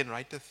 I can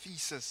write a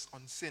thesis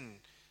on sin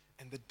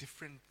and the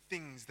different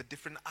things, the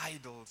different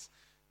idols,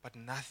 but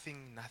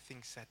nothing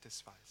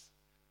satisfies.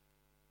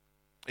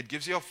 It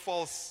gives you a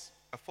false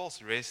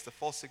rest, a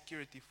false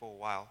security for a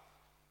while.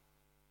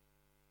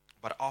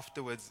 But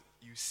afterwards,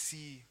 you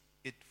see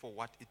it for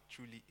what it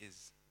truly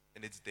is,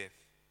 and it's death.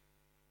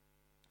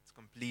 It's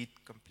complete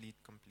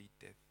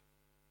death.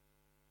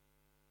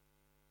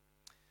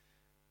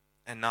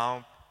 And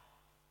now,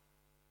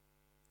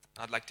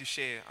 I'd like to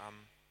share.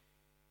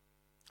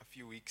 A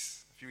few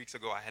weeks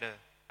ago, I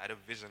had a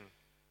vision.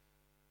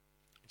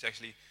 which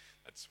actually,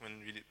 that's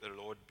when really the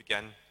Lord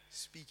began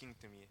speaking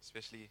to me,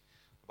 especially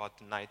about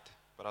the night.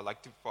 But I'd like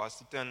for us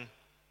to turn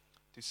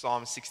to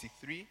Psalm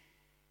 63.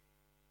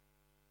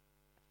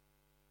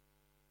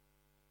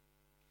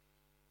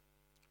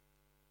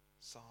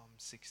 Psalm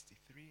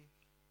 63.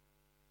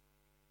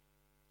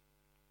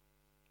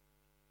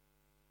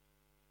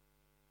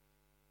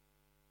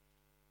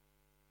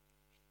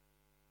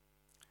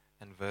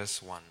 And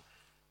verse 1.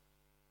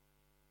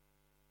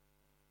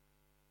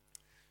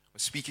 We're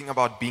speaking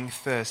about being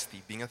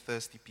thirsty, being a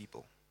thirsty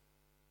people.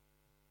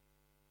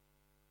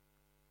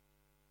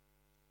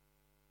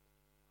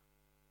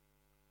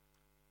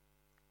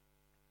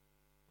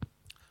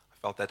 I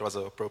felt that was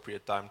an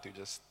appropriate time to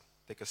just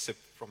take a sip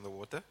from the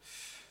water.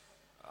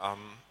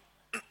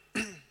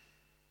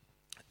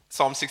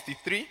 Psalm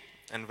 63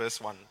 and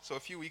verse 1. So a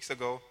few weeks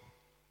ago,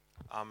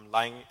 I'm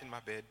lying in my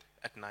bed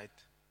at night,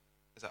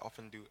 as I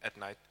often do at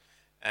night,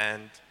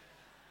 and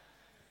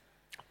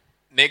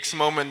next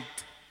moment,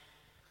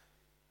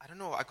 I don't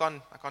know, I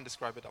can't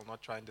describe it. I'll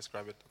not try and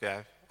describe it.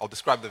 Okay, I'll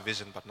describe the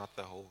vision, but not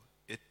the whole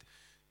it.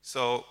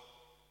 So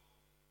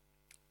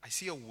I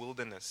see a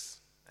wilderness,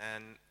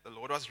 and the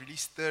Lord was really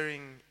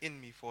stirring in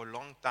me for a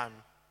long time,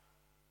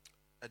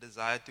 a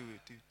desire to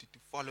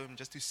follow Him,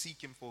 just to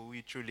seek Him for who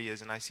He truly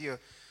is. And I see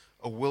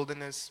a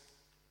wilderness,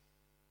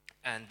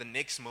 and the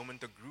next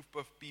moment, a group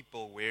of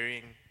people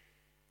wearing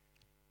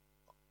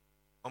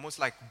almost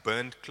like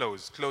burned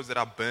clothes that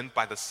are burned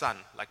by the sun.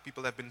 Like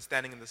people have been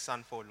standing in the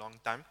sun for a long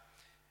time,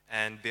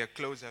 and their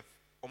clothes have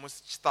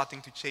almost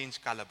starting to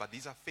change color. But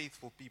these are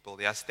faithful people.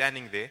 They are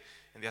standing there,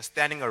 and they are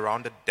standing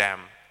around a dam.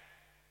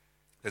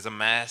 There's a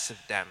massive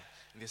dam,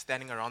 and they're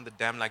standing around the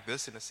dam like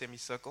this in a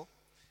semicircle.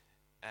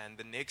 And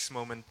the next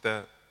moment,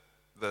 the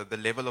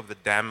level of the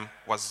dam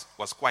was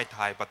quite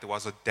high, but there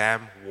was a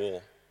dam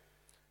wall.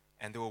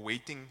 And they were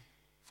waiting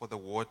for the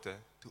water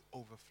to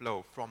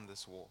overflow from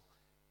this wall,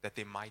 that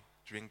they might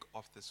drink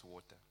of this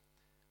water,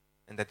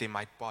 and that they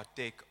might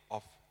partake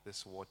of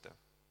this water.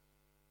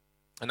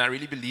 And I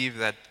really believe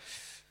that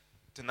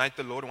tonight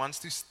the Lord wants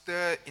to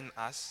stir in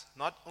us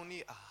not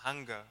only a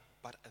hunger,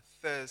 but a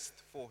thirst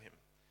for Him.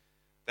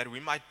 That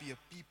we might be a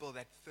people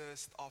that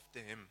thirst after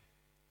Him.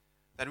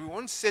 That we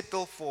won't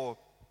settle for,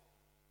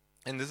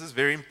 and this is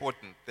very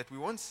important, that we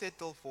won't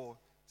settle for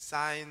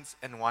signs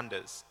and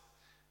wonders.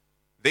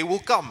 They will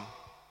come.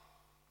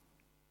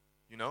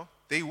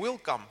 They will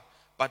come.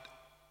 But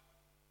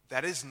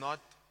that is not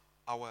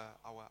our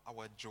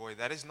joy.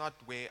 That is not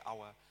where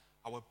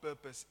our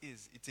purpose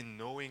is. It's in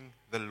knowing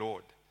the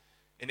Lord.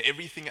 And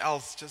everything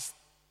else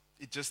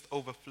just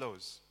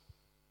overflows.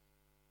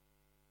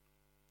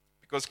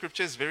 Because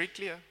Scripture is very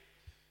clear.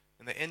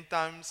 In the end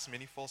times,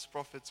 many false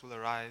prophets will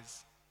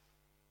arise,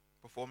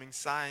 performing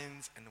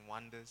signs and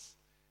wonders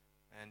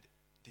and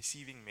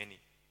deceiving many.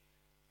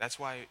 That's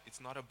why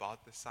it's not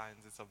about the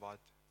signs, it's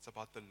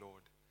about the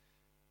Lord.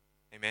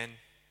 Amen.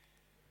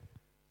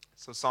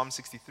 So Psalm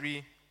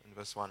 63 and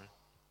verse 1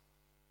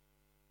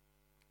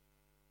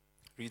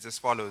 reads as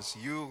follows: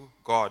 You,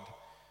 God,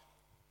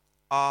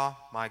 are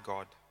my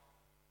God.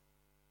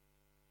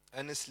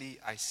 Earnestly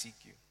I seek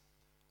you.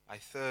 I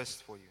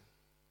thirst for you.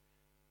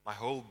 My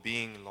whole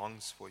being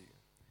longs for you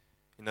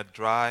in a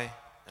dry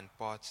and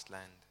parched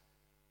land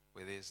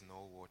where there is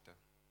no water.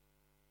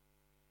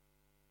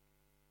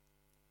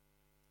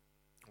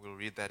 We'll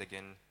read that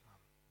again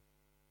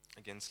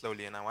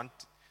slowly, and I want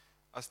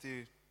us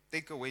to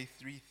take away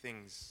 3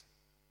 things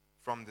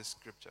from this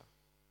scripture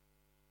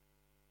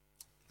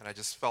that I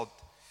just felt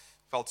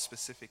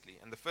specifically.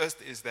 And the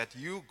first is that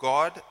you,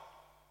 God,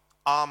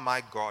 are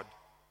my God.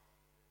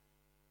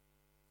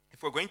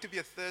 If we're going to be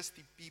a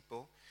thirsty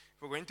people,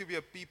 if we're going to be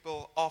a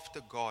people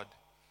after God,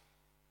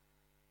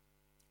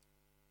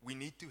 we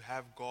need to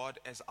have God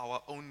as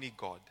our only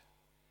God.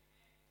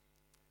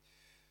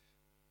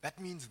 That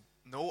means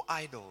no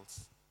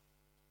idols.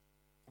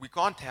 We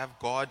can't have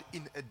God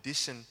in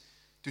addition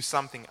to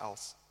something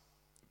else.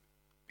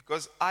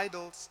 Because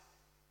idols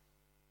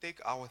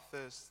take our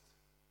thirst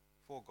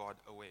for God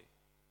away.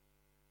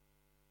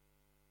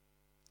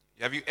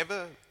 Have you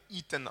ever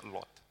eaten a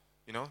lot?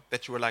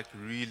 That you were like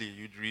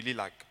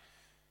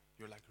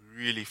you're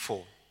really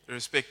full,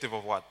 irrespective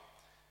of what.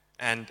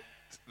 And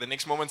the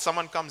next moment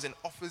someone comes and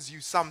offers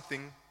you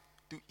something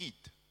to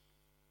eat.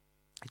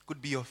 It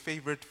could be your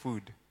favorite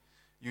food.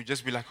 You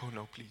just be like, oh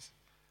no, please.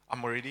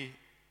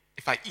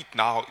 If I eat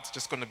now,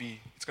 it's going to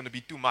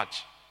be too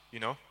much,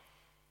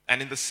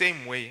 And in the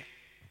same way,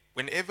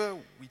 whenever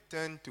we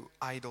turn to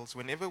idols,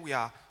 whenever we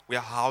are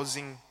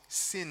housing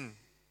sin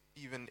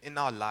even in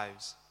our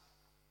lives,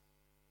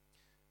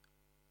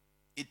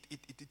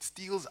 it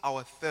steals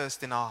our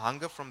thirst and our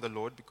hunger from the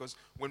Lord, because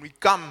when we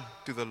come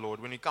to the Lord,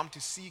 when we come to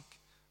seek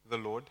the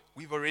Lord,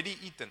 we've already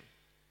eaten.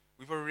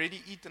 We've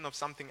already eaten of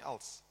something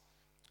else.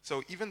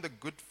 So even the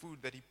good food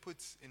that He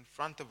puts in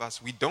front of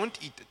us, we don't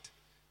eat it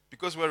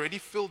because we're already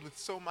filled with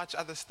so much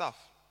other stuff.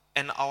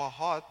 And our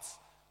hearts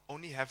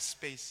only have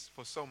space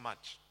for so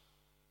much.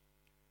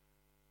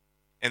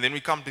 And then we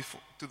come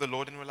to the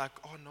Lord and we're like,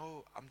 oh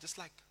no, I'm just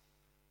like,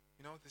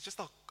 there's just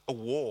a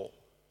wall.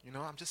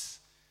 I'm just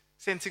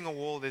sensing a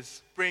wall.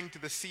 There's praying to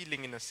the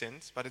ceiling in a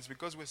sense, but it's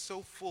because we're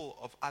so full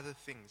of other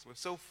things. We're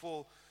so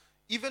full,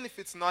 even if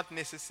it's not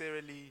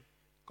necessarily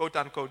quote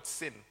unquote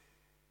sin.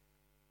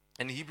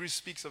 And Hebrews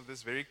speaks of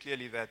this very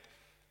clearly that,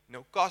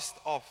 cast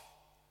off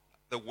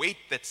the weight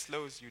that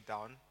slows you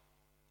down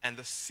and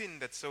the sin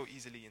that so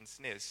easily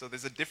ensnares. So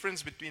there's a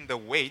difference between the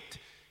weight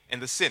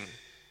and the sin.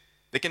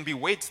 There can be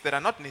weights that are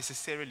not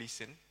necessarily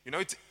sin.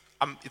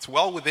 It's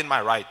well within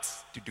my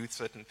rights to do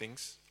certain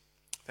things.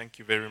 Thank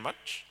you very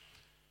much.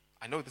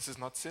 I know this is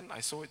not sin. I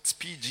saw it's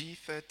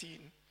PG-13.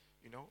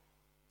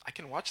 I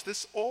can watch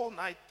this all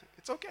night.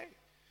 It's okay.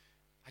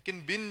 I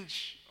can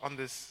binge on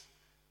this.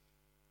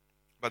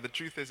 But the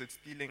truth is, it's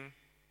stealing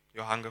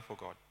your hunger for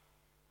God.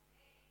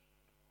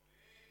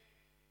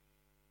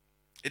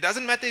 It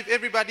doesn't matter if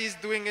everybody is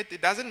doing it.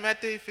 It doesn't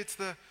matter if it's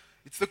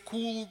the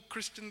cool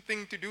Christian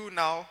thing to do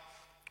now.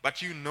 But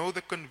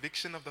the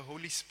conviction of the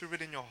Holy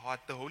Spirit in your heart.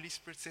 The Holy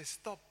Spirit says,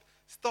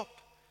 stop.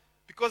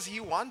 Because He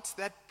wants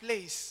that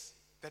place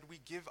that we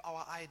give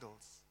our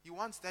idols. He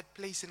wants that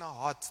place in our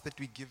hearts that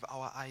we give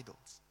our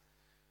idols.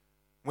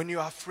 When you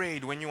are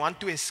afraid, when you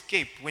want to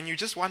escape, when you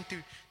just want to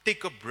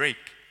take a break,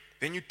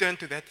 then you turn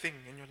to that thing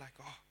and you're like,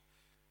 oh.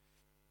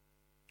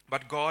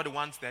 But God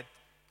wants that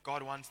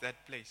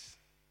place.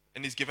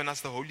 And He's given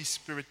us the Holy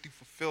Spirit to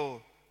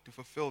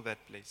fulfill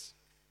that place.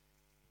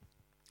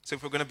 So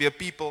if we're going to be a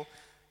people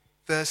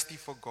thirsty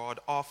for God,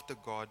 after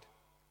God,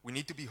 we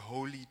need to be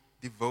wholly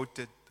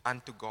devoted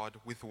unto God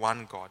with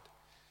one God.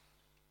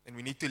 And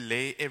we need to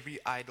lay every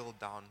idol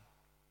down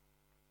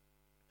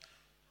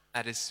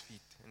at His feet.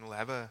 And we'll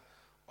have an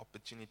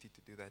opportunity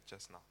to do that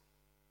just now.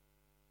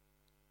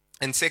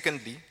 And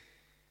secondly,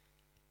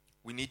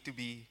 we need to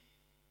be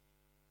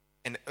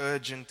an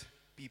urgent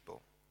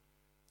people.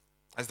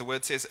 As the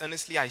word says,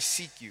 earnestly I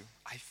seek you.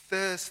 I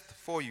thirst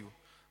for you.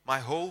 My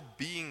whole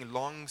being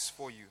longs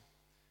for you.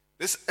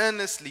 This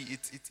earnestly,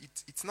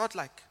 it's not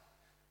like,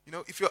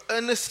 if you're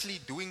earnestly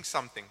doing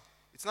something,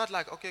 it's not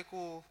like, okay,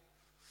 cool.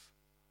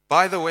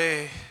 By the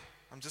way,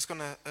 I'm just going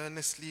to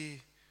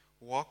earnestly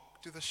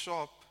walk to the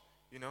shop,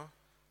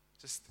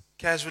 just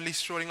casually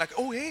strolling like,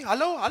 oh, hey,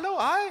 hello,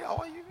 hi, how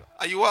are you?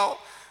 Are you well?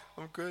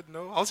 I'm good,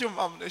 no. How's your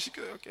mom? Is she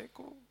good? Okay,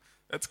 cool.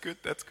 That's good.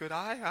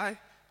 Hi.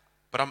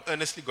 But I'm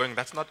earnestly going.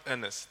 That's not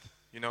earnest,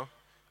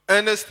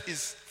 Earnest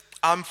is,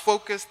 I'm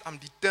focused, I'm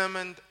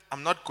determined,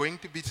 I'm not going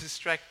to be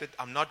distracted,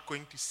 I'm not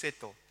going to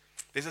settle.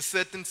 There's a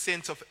certain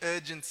sense of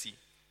urgency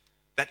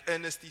that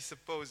earnesty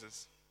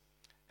supposes.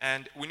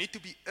 And we need to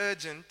be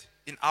urgent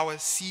in our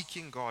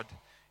seeking God.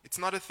 It's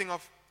not a thing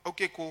of,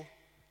 okay, cool,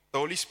 the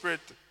Holy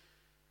Spirit,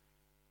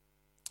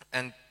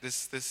 and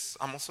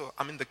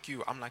I'm in the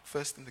queue, I'm like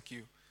first in the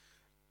queue.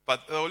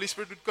 But the Holy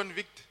Spirit would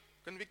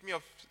convict me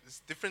of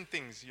different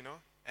things,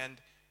 And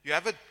you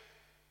have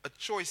a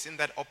choice in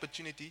that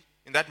opportunity,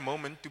 in that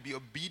moment, to be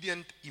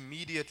obedient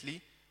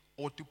immediately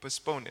or to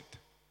postpone it.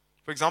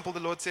 For example, the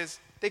Lord says,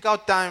 take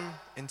out time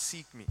and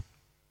seek me.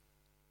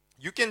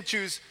 You can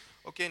choose,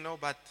 okay, no,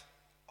 but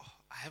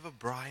I have a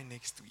braai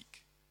next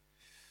week.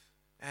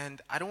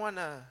 And I don't want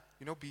to,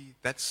 be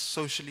that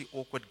socially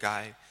awkward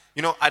guy.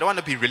 I don't want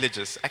to be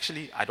religious.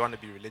 Actually, I don't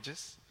want to be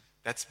religious.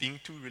 That's being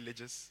too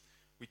religious.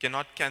 We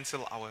cannot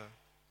cancel our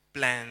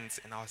plans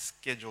and our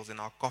schedules and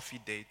our coffee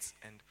dates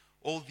and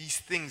all these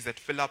things that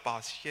fill up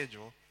our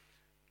schedule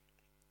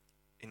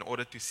in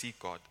order to seek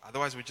God.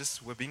 Otherwise,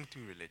 we're being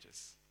too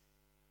religious.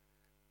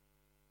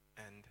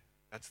 And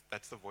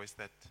that's the voice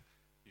that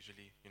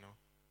usually,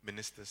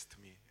 ministers to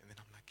me. And then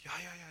I'm like,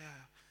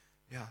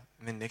 yeah.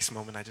 And then next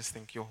moment, I just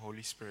think, your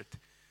Holy Spirit,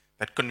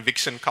 that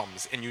conviction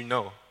comes and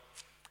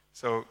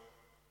So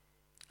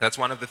that's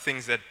one of the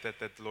things that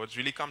the Lord's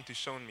really come to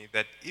show me,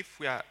 that if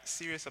we are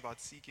serious about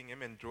seeking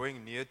Him and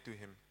drawing near to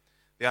Him,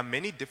 there are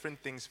many different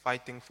things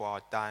fighting for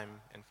our time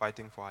and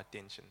fighting for our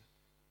attention.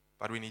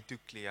 But we need to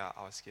clear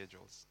our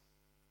schedules.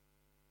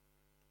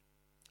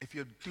 If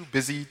you're too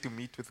busy to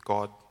meet with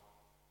God,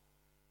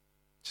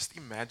 just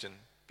imagine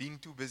being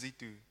too busy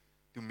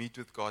to meet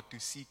with God, to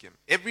seek Him.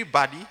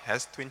 Everybody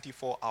has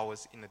 24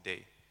 hours in a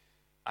day.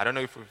 I don't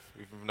know if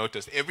you've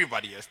noticed,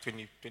 everybody has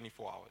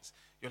 24 hours.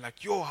 You're like,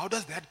 how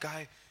does that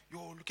guy,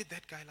 look at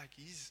that guy, like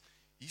he's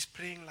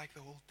praying like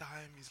the whole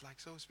time, he's like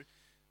so spiritual.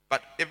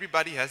 But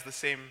everybody has the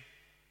same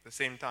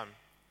time,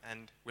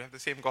 and we have the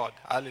same God.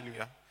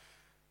 Hallelujah.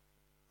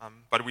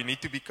 But we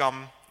need to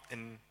become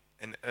an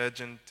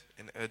urgent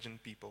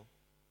people.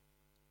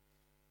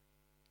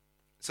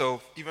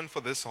 So even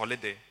for this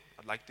holiday,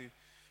 I'd like to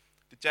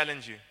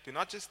challenge you to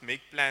not just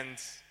make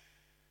plans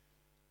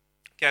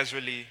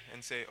casually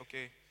and say,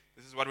 okay,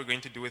 this is what we're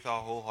going to do with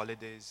our whole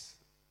holidays,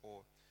 or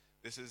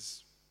this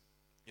is,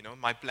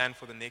 my plan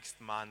for the next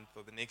month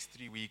or the next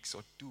 3 weeks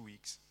or 2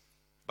 weeks,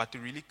 but to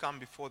really come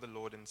before the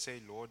Lord and say,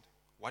 Lord,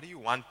 what do you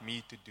want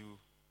me to do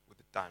with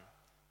the time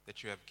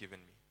that you have given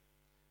me?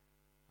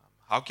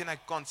 How can I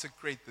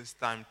consecrate this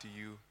time to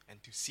you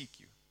and to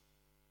seek you?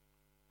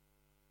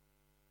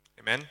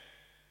 Amen?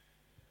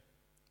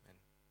 Amen.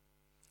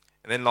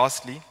 And then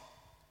lastly,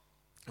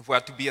 if we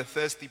are to be a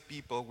thirsty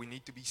people, we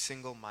need to be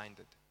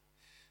single-minded.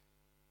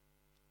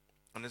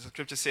 And as the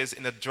scripture says,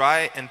 in a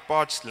dry and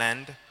parched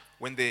land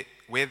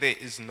where there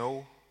is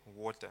no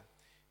water.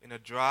 In a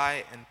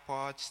dry and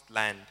parched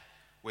land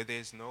where there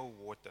is no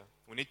water.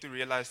 We need to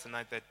realize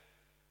tonight that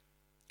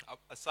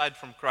aside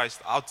from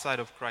Christ, outside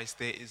of Christ,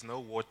 there is no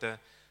water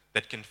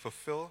that can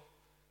fulfill.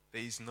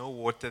 There is no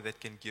water that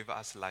can give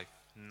us life.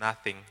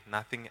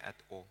 Nothing at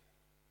all.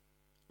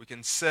 We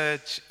can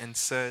search and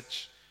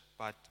search,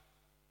 but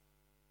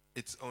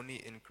it's only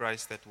in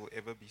Christ that we'll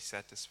ever be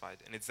satisfied.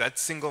 And it's that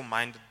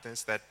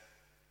single-mindedness that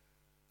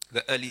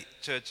the early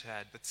church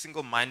had, that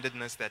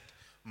single-mindedness that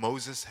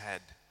Moses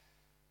had.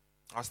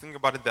 I was thinking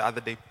about it the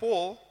other day.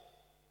 Paul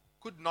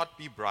could not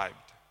be bribed.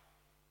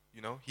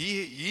 You know,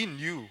 he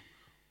knew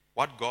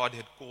what God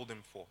had called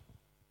him for.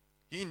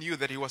 He knew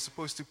that he was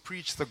supposed to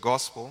preach the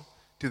gospel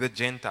to the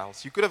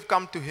Gentiles. You could have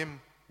come to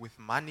him with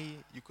money.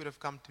 You could have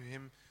come to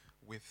him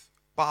with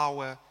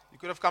power. You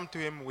could have come to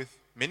him with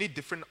many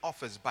different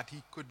offers, but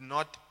he could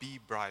not be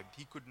bribed.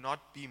 He could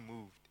not be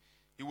moved.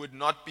 He would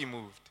not be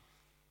moved.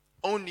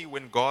 Only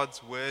when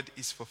God's word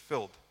is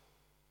fulfilled.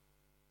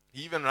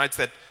 He even writes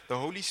that the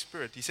Holy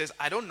Spirit, he says,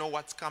 I don't know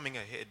what's coming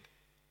ahead,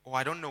 or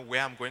I don't know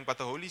where I'm going, but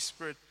the Holy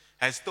Spirit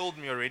has told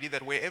me already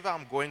that wherever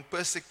I'm going,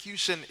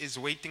 persecution is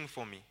waiting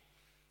for me.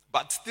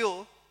 But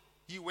still,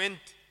 he went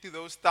to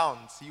those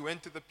towns. He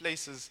went to the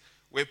places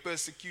where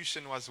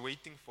persecution was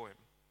waiting for him.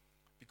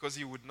 Because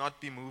he would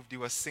not be moved. He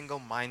was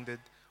single-minded,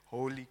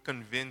 wholly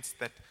convinced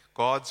that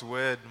God's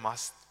word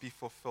must be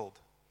fulfilled.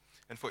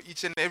 And for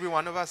each and every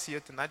one of us here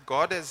tonight,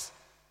 God has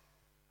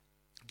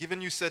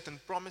given you certain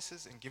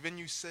promises and given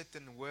you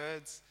certain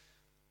words.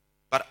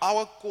 But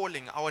our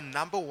calling, our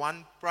number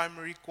one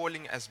primary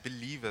calling as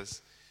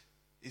believers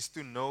is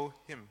to know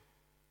him.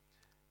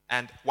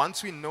 And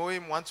once we know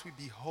him, once we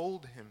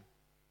behold him,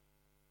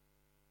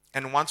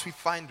 and once we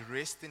find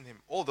rest in him,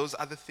 all those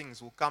other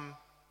things will come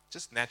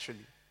just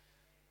naturally.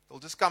 They'll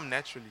just come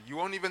naturally. You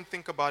won't even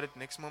think about it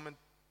next moment.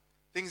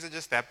 Things are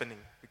just happening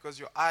because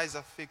your eyes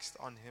are fixed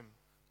on him.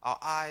 Our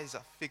eyes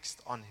are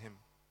fixed on him.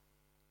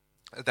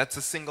 That's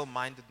a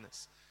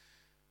single-mindedness.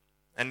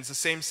 And it's the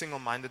same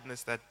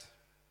single-mindedness that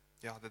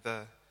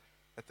the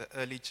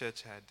early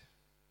church had.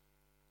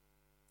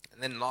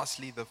 And then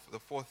lastly, the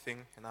fourth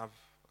thing, and I've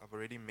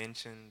already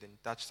mentioned and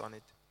touched on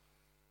it,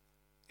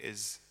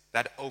 is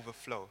that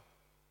overflow.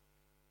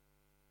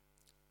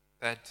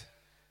 That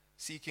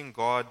seeking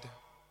God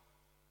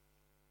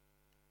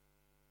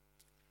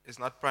is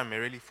not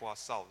primarily for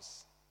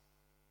ourselves.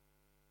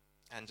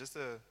 And just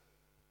a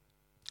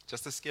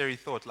scary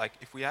thought, like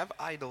if we have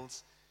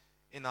idols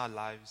in our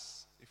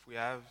lives, if we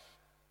have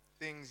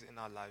things in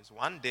our lives,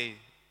 one day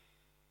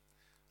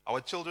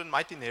our children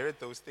might inherit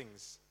those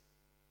things.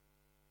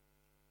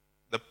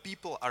 The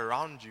people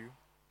around you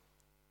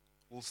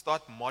will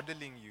start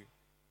modeling you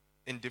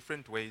in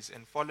different ways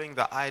and following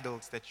the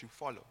idols that you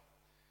follow.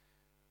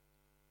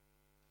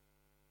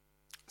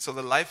 So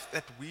the life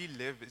that we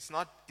live, it's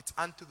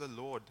unto the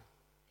Lord,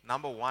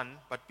 number one,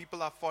 but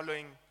people are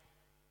following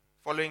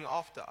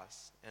after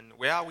us. And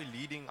where are we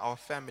leading our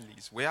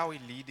families? Where are we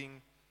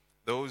leading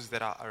those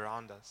that are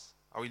around us?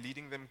 Are we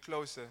leading them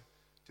closer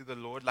to the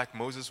Lord like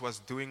Moses was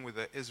doing with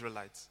the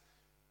Israelites,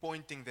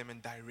 pointing them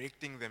and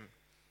directing them,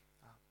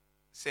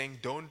 saying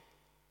don't,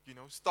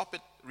 stop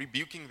it,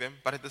 rebuking them,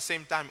 but at the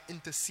same time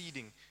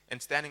interceding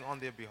and standing on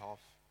their behalf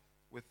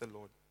with the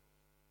Lord?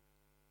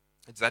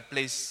 It's that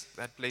place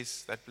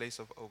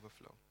of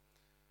overflow.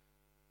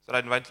 So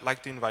I'd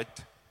like to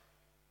invite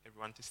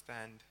everyone to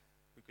stand.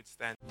 We could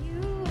stand.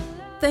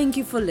 Thank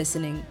you for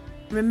listening.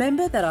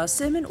 Remember that our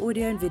sermon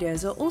audio and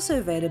videos are also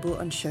available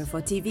on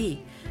Shofar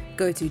TV.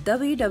 Go to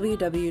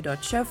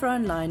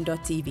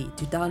www.shofaronline.tv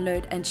to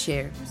download and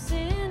share.